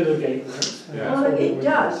as way. the little gate works. Yeah. that's Well, all we it want.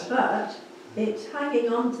 does, but it's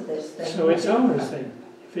hanging on to this thing. So it's ours then,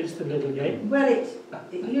 if it's the little gate. Well,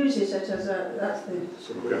 it uses it as a, that's the,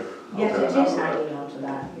 So yes, I'll it go is that way. hanging on to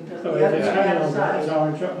that, because So the if other, it's the hanging other on that, it's side.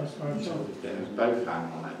 our job, it's our job. Yeah, both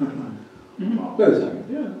hang on it. Mhm. Both hanging,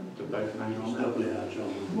 yeah. Do both hang It's on it? doubly our job.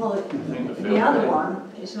 Well, I think the the field other gate, one,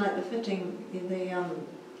 it's like the fitting,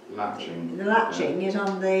 latching. the latching is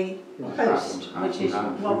on the post, which is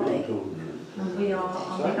wobbly, Yeah. and we are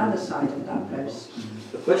on the other side of that post.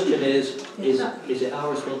 the question is Exactly. it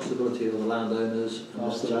our responsibility or the landowners?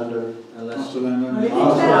 Ask the landowner. Unless Ask the Well, landowner. if it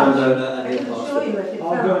Ask the fell, landowner I and can he'll assure pass you it. if it I'll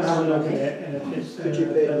go fell and have a look at somebody. it, and if it's Could you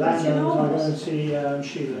the pay- landowners, I'll go and see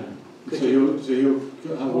Sheila. So you'll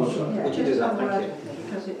have a Also, Yeah, Would you just do that? have a Thank word you. with it,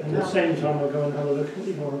 because it and at the fell. same time, I'll go and have a look at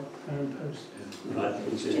your post. Right,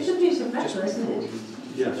 It's a piece of metal, isn't it?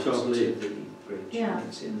 yeah, so I believe. Yeah.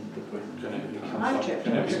 It's in the ground. Can it be cut I off? tripped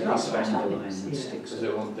Can it over be it cut lots of off? times. Line that sticks Does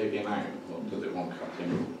it want digging out or does it want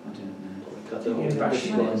cutting? I don't know. Cut it Yeah, off. bash Push it.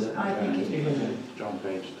 it Well, under. I think it Even John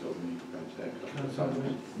Page told me about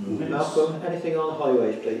it. Malcolm, anything on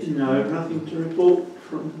highways, please? No, nothing to report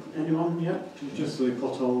from anyone yet? just the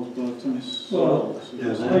potholes by the tennis. Well, courts.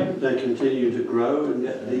 Yeah, they continue to grow and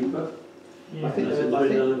get deeper. yeah. I think That's they're- been done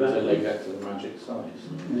Until about they it. get to the magic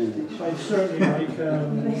size. I'd certainly like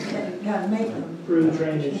They can make them. Brew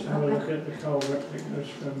drainage to have a look at the culvert that goes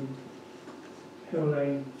from Hill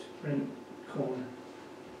Lane to Brent Corner.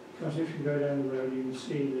 Because if you go down the road, you can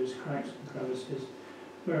see there's cracks and crevices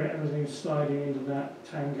where everything's sliding into that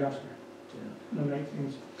town gutter. Yeah. And make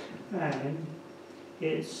things. And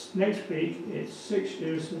it's next week, it's 6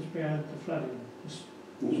 years since we had the flooding. It's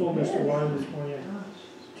almost a while this morning.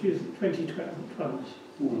 Gosh. 2012,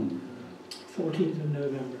 14th of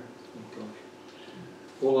November. Oh, gosh.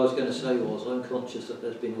 All I was going to say was I'm conscious that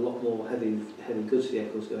there's been a lot more heavy goods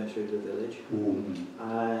vehicles going through the village,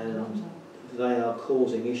 and they are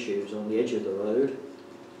causing issues on the edge of the road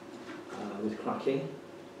with cracking,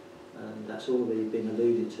 and that's already been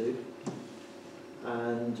alluded to.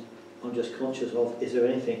 And I'm just conscious of, is there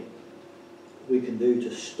anything we can do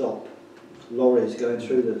to stop lorries going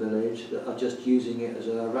through the village that are just using it as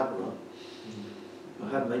a rat run? I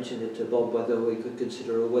have mentioned it to Bob whether we could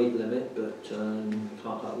consider a weight limit, but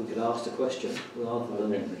we could ask the question rather I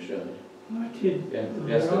than... think we should. I did. Yeah, There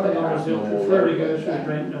yesterday are I lorries had that normal prefer to road go going through down.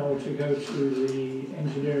 Brent Knoll to go to the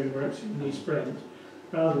engineering works in East Brent,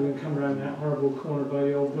 rather than come around that horrible corner by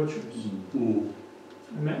the old butchers.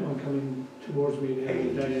 I met one coming towards me the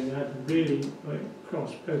other day and had really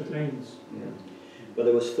crossed both lanes. But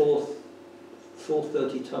there was four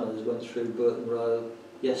 30 tonners went through Burton Row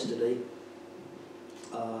yesterday.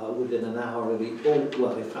 Within an hour of each,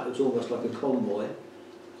 well, in fact, it was almost like a convoy,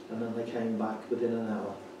 and then they came back within an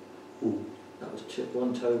hour. Mm. That was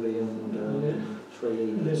one Toby and 3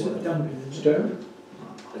 And there's a whatever, dumping. Stone?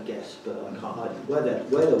 I guess, but I can't. Where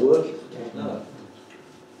they're working, I don't know.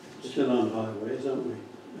 Still on highways, aren't we?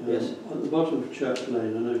 Yes. At the bottom of Church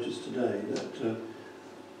Lane, I noticed today that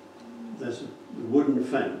there's a wooden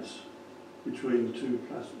fence between two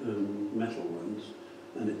metal ones,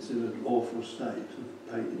 and it's in an awful state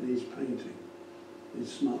of paint. It needs painting.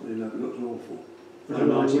 It's smartly looks awful. But By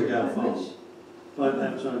Nightingale Farm. Yes. Right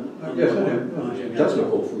outside. Yes, I know. It does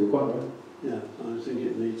look awful, you're quite right. Yeah, I think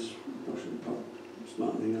it needs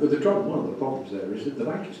smartening up. But the trouble, one of the problems there is that the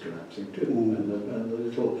bank is collapsing too, Mm. and the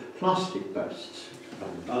little plastic posts.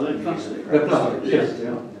 Are they plastic? They're plastic, yes, they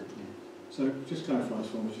are. So just clarify this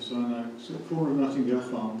for me, just so I know. So corner of Nightingale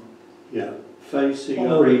Farm. Yeah, facing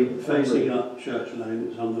up Church Lane,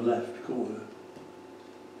 it's on the left corner.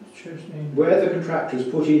 Church name. Where the contractors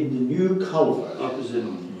put in the new culvert, Opposite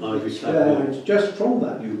Ivy it's, Club. it's just from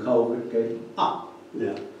that new culvert going up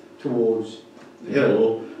Yeah. towards the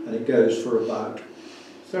hill, and it goes for about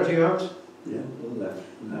 30 yards Yeah. on the left.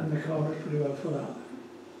 And the culvert's pretty well full up.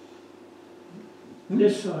 Hmm?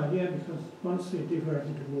 This side, yeah, because once they divert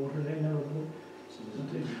into water, they know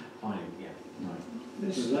what they Yeah, right.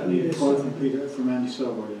 This, So that need a this quote side. from Peter, from Andy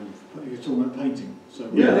Selby. You're talking about painting. So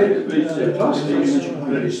Yeah, the plastic it's is-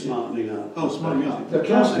 really smartening up. Oh, smartening up. The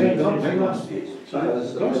plastic, not It's paint. plastic.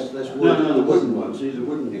 There's wood. No, the wooden ones. These are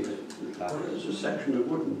wooden. There's a section of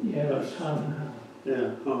wooden. Yeah, it's half and half.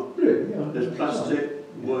 Yeah. Oh. Really, yeah. There's plastic,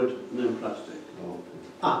 wood, and then plastic.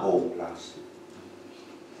 All plastic.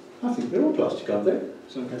 I think they're all plastic, aren't they?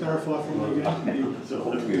 So clarify for me again. You So,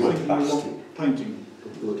 thinking you want painting.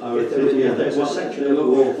 I would If there think, is- yeah, there's a they section they of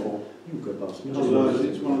look wood. awful. You could pass them. Otherwise,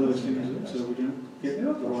 it's one of those things that we don't get Yeah,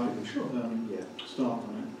 the right sure. Yeah. start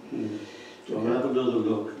on Mm. So I'll have another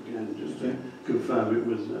look again, just to Okay. confirm it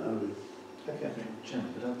with Owen. Okay. Chairman,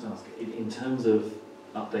 could I just ask, in terms of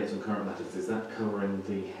updates on current matters, is that covering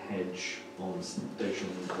the hedge on Station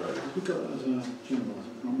Road? it. We've got that as a general,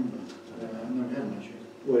 I can't remember. No, we haven't actually.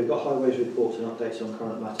 Well, we've got highways reports and updates on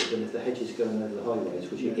current matters, and if the hedge is going over the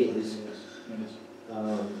highways, which it is,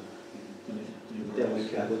 then we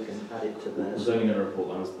can add it to I there. was only going to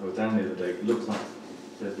report, I was down the other day, it looks like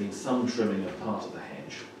there's been some trimming of part of the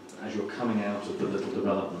hedge. As you're coming out of the little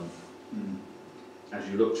development, as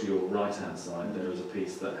you look to your right-hand side, there is a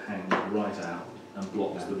piece that hangs right out and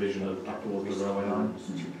blocks the vision of up towards the railway line.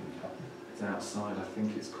 It's outside, I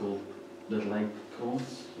think it's called Little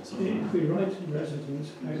Acorns or something. If we write to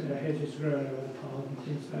residents about their hedges growing over the park and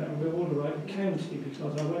things like that, and we ought to write the county,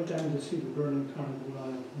 because I went down to see the Burnham Carnival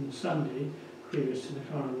on Sunday, previous to the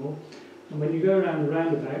carnival, and when you go around the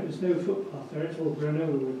roundabout, there's no footpath there, it's all grown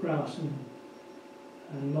over with grass and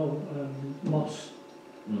moss.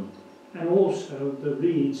 Mm. And also the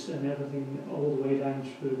reeds and everything all the way down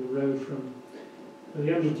through the road from, well,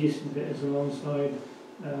 the only decent bit is alongside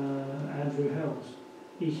Andrew Hills.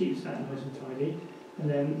 He keeps that nice and tidy. And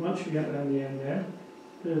then once you get around the end there,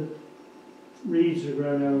 the reeds are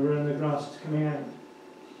grown over and the grass is coming out.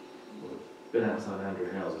 Bit outside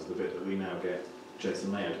Andrew House is the bit that we now get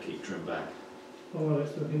Jason Mayo to keep trimmed back. Oh, well,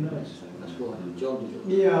 it's looking nice. That's right. John.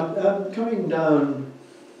 Yeah, coming down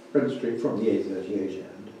Brent Street from the A38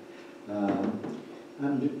 end,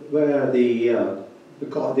 and where the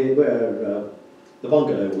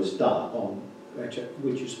bungalow was done,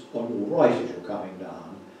 which is on your right as you're coming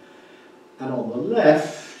down, and on the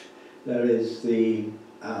left there is the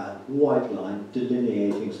white line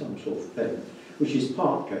delineating some sort of pavement, which is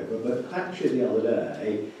parked over, but actually the other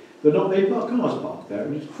day there are not many cars parked there,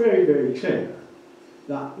 and it's very, very clear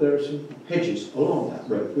that there are some hedges along that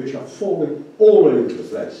road which are falling all over the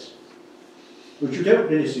place, which you don't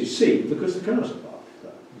necessarily see because the cars are parked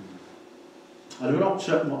there. And we're not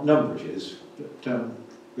certain what number it is, but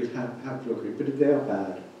we'll have to look at it, but if they are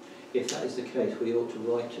bad. If that is the case, we ought to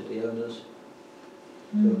write to the owners.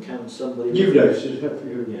 So can somebody... You've noticed it, have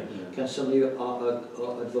you? Yeah. Can somebody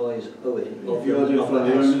advise Owen If of you the identify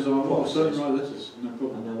the house? owners, I'll certainly write letters, no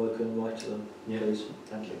problem. And then we can write to them, Yeah. please.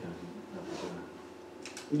 Thank you.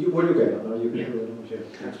 What are you going on now? Yeah.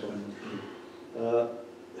 That's fine.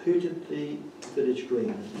 Who did the village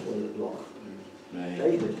green toilet block?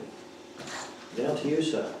 David. Down to you,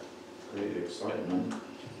 sir. Great excitement,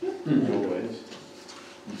 always.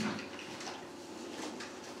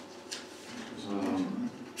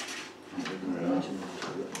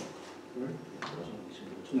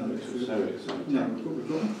 No, it's So exciting. no, we've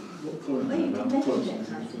got what Colin Well, you about can make close. it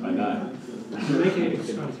exciting. I know. Making it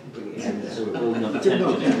exciting. So we're building up the Didn't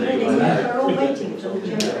know. tension. Really, we're all waiting for the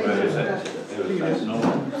It generator. was that's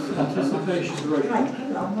normal. Anticipation. Right,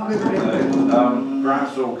 hang on, what's happening?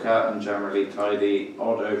 Grass all cut and generally tidy,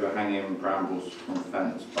 odd overhanging brambles from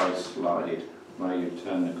fence by slide where you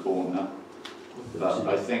turn the corner. But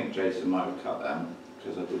I think Jason might have cut them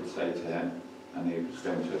because I did say to him and he was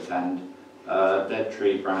going to attend. Dead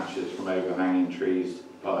tree branches from overhanging trees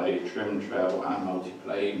by trim trail and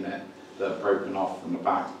multiplayer unit that have broken off from the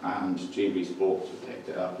back, and GB Sports have picked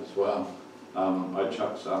it up as well. I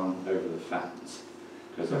chucked some over the fence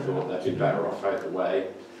because I thought they'd be better off out the way,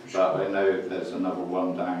 but I know there's another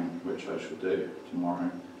one down which I shall do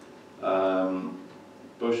tomorrow.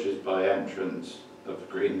 Bushes by entrance of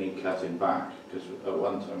green need cutting back because at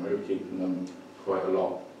one time we were keeping them quite a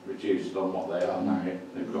lot reduced on what they are now.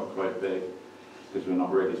 They've got quite big because we're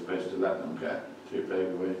not really supposed to let them get too big,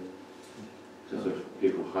 are we? Because of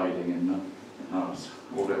people hiding in them. That was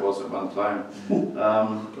all it was at one time.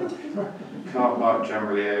 Car park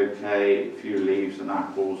generally okay, a few leaves and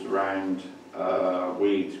apples around,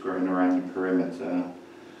 weeds growing around the perimeter.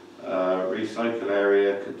 Recycle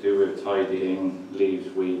area could do with tidying, leaves,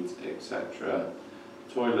 weeds, etc.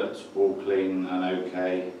 Toilets all clean and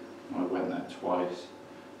okay. I went there twice.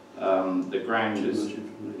 The ground is,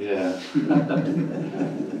 yeah.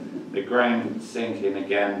 The ground sinking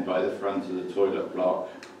again by the front of the toilet block,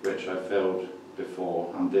 which I filled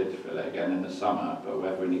before and did fill it again in the summer, but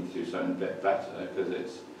whether we need to do something a bit better because it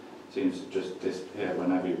seems to just disappear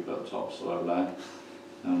whenever you put topsoil there.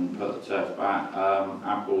 And put the turf back.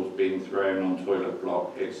 Apples being thrown on toilet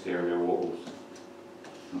block exterior walls.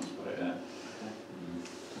 That's about it.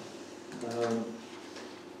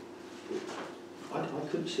 I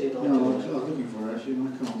couldn't see an No, I item. was looking for it actually,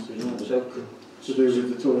 and I can't see that. So, To do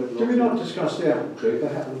with the toilet Did block. we not discuss the apple tree? They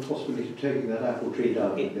had the possibility of taking that apple tree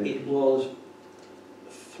down. it was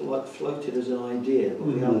floated as an idea, but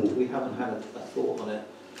we haven't had a thought on it.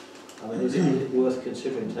 I mean, is it worth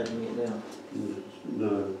considering taking it down? No, I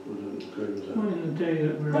don't agree with that. One in the day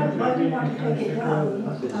that we're Why do you want to encouraged take to it grow down?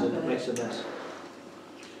 them. It makes a mess.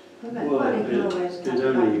 Well, it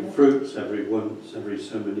only fruits every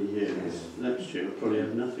so many years. Next year we'll probably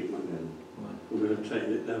have nothing like that. We're going to take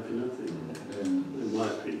it down for nothing, in my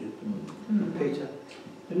opinion. Peter?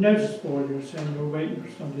 The notice board, you were saying you're waiting for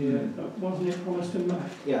somebody, wasn't it promised to Mac?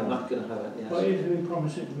 Yeah, I'm not going to have it, Well, yes. if we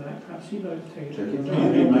promise it to Mac, perhaps he'd like to take it. Take it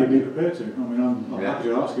He may be prepared to. I mean, I'm happy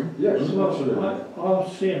to ask him. Yes, Well, absolutely. I'll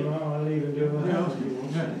see him and I'll leave and do it. Yeah, ask him.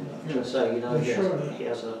 Yeah. I'm going to say, I'm sure. he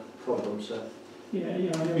has a problem, so. Yeah, I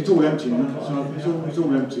know. It's all empty now, so it's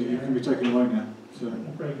all empty. It can be taken away now. So.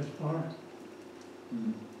 Break his power.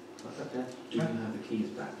 Okay. Do you have the keys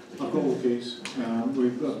back? I've got all the keys.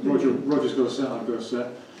 Roger's got a set. I've got a set.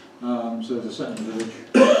 So there's a set in the village.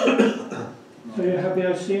 So you're happy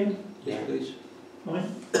I see him? Yeah, please. Fine.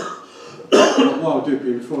 What I'll do,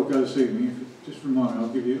 Peter, before I go this evening, if you just remind me, I'll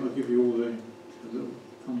give you all the little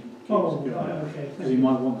funny keys. Oh, to go. right, okay. Because you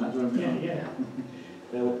might want that, don't you? Yeah, yeah.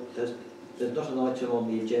 Now, there's not an item on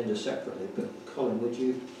the agenda separately, but Colin, would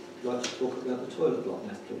you like to talk about the toilet block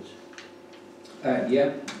now, please?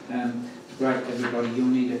 Yeah. Right, everybody, you'll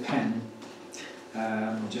need a pen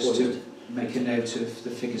just to make a note of the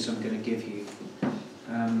figures I'm going to give you.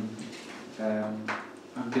 I'm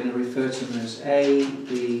going to refer to them as A,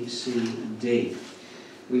 B, C and D.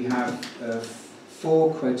 We have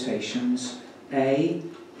 4 quotations. A,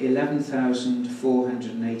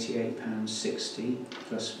 £11,488.60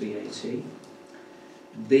 plus VAT.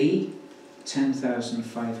 B,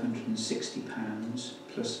 £10,560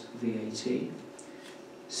 plus VAT.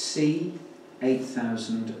 C,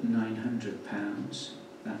 £8,900,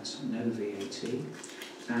 that's no VAT.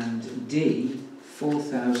 And D,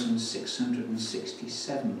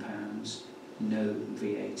 £4,667, no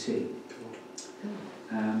VAT.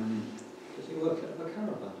 Does he work out of a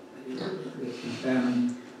caravan?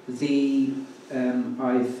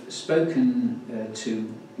 I've spoken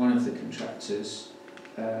to one of the contractors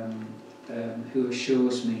who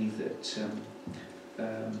assures me that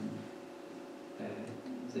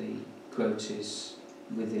the quote is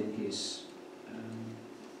within his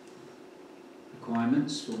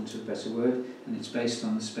requirements, for want of a better word, and it's based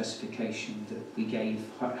on the specification that we gave,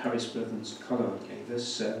 Harris Brothers Collard gave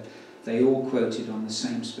us. They all quoted on the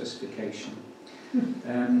same specification.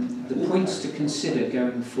 The points to consider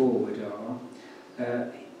going forward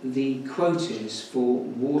are the quote is for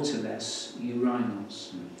waterless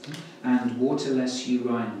urinals, and waterless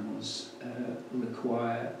urinals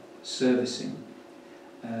require servicing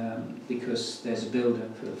because there's a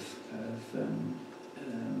build-up of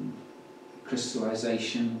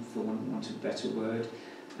crystallisation, for want of a better word,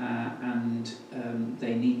 and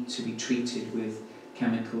they need to be treated with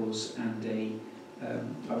chemicals and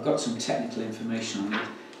I've got some technical information on it.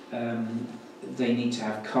 They need to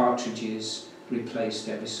have cartridges replaced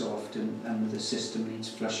every so often, and the system needs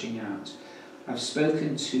flushing out. I've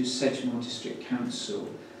spoken to Sedgemoor District Council.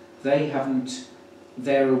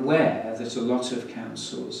 They're aware that a lot of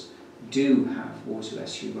councils do have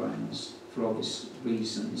waterless urinals for obvious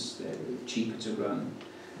reasons. They're cheaper to run,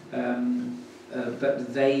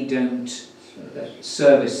 but they don't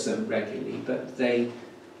service them regularly, but they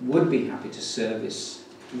would be happy to service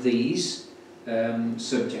these,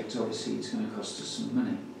 subject obviously it's going to cost us some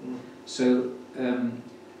money. So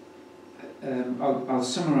I'll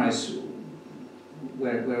summarise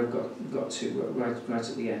where I've got to right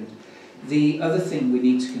at the end. The other thing we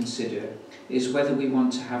need to consider is whether we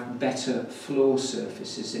want to have better floor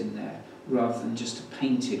surfaces in there rather than just a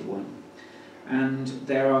painted one. And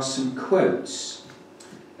there are some quotes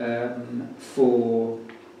for,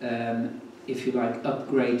 if you like,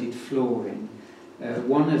 upgraded flooring.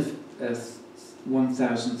 One of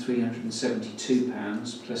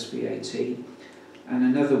 £1,372 plus VAT, and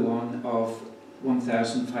another one of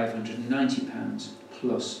 £1,590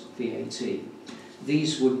 plus VAT.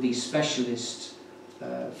 These would be specialist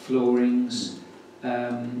floorings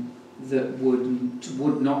that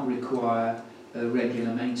would not require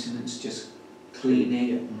regular maintenance, just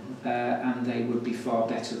cleaning, and they would be far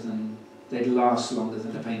better than, they'd last longer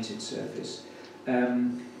than a painted surface.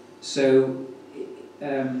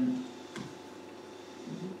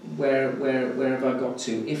 Where have I got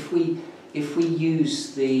to? If we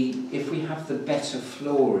have the better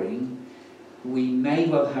flooring, we may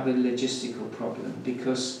well have a logistical problem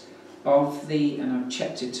because of and I've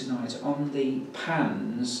checked it tonight, on the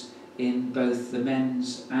pans in both the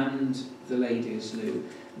men's and the ladies' loo,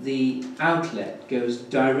 the outlet goes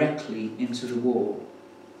directly into the wall.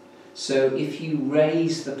 So if you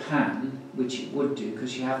raise the pan, which it would do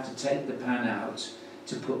because you have to take the pan out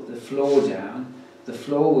to put the floor down, the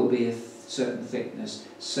floor will be a certain thickness,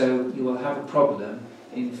 so you will have a problem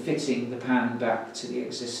in fitting the pan back to the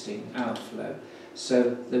existing outflow.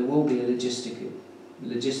 So there will be a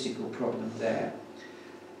logistical problem there.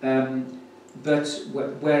 But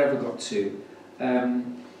where have I got to?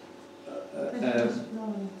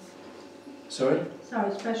 Sorry?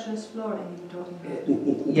 Sorry, specialist flooring you were talking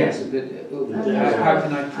about. Yes, but how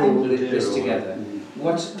can I pull this together?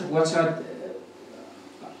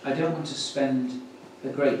 I don't want to spend a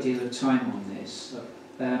great deal of time on this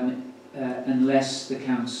unless the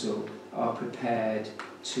council are prepared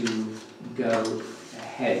to go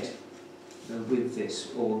ahead with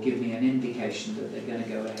this or give me an indication that they're going to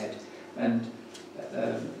go ahead. And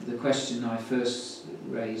the question I first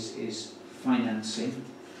raise is financing.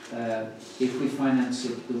 If we finance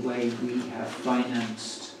it the way we have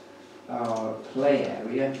financed our play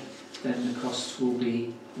area, then the costs will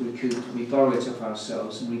be recouped. We borrow it off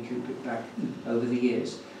ourselves and recoup it back over the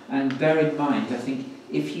years. And bear in mind, I think,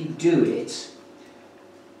 if you do it,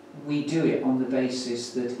 we do it on the basis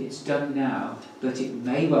that it's done now, but it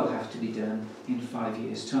may well have to be done in 5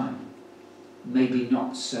 years' time. Maybe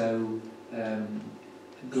not so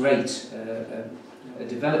great a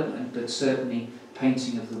development, but certainly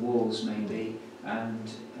painting of the walls maybe,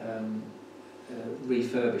 and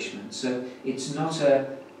refurbishment. So it's not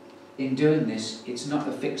in doing this, it's not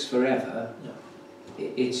a fix forever. No.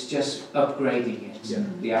 It's just upgrading it. Yeah.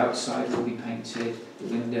 The outside will be painted, the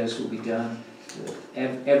windows will be done,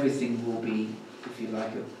 everything will be, if you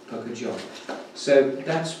like, a pucker job. So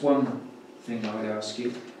that's one thing I would ask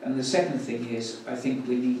you. And the second thing is, I think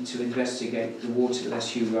we need to investigate the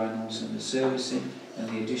waterless urinals and the servicing and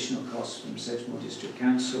the additional costs from Sedgemoor District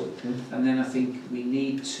Council. And then I think we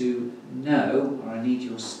need to know, or I need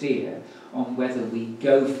your steer, on whether we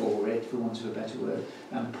go for it, for want of a better word,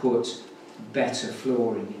 and put better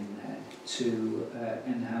flooring in there to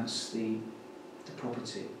enhance the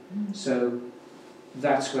property. So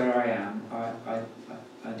that's where I am.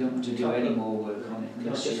 I don't want to do any more work on it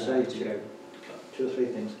unless you have to go. 2 or 3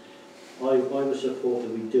 things. I would support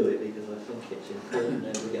that we do it because I think it's important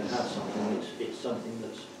that we're going to have something. It's something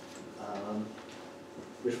that's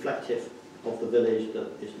reflective of the village,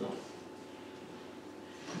 that is not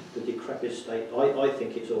the decrepit state. I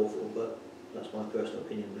think it's awful, but that's my personal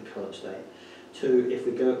opinion of the current state. 2, if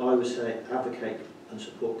we go, I would say advocate and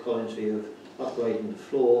support Colin's view of upgrading the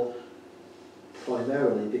floor,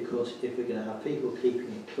 primarily because if we're going to have people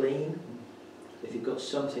keeping it clean, if you've got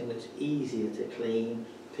something that's easier to clean,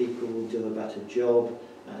 people will do a better job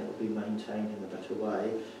and it will be maintained in a better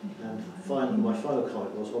way. And finally, my final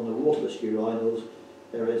comment was on the waterless urinals.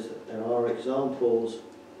 there are examples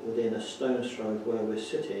within a stone's throw of where we're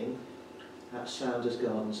sitting at Sounders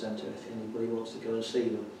Garden Centre if anybody wants to go and see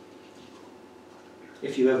them.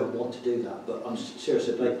 If you ever want to do that, but I'm serious,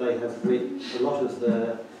 they have a lot of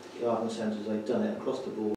the garden centres, they've done it across the board.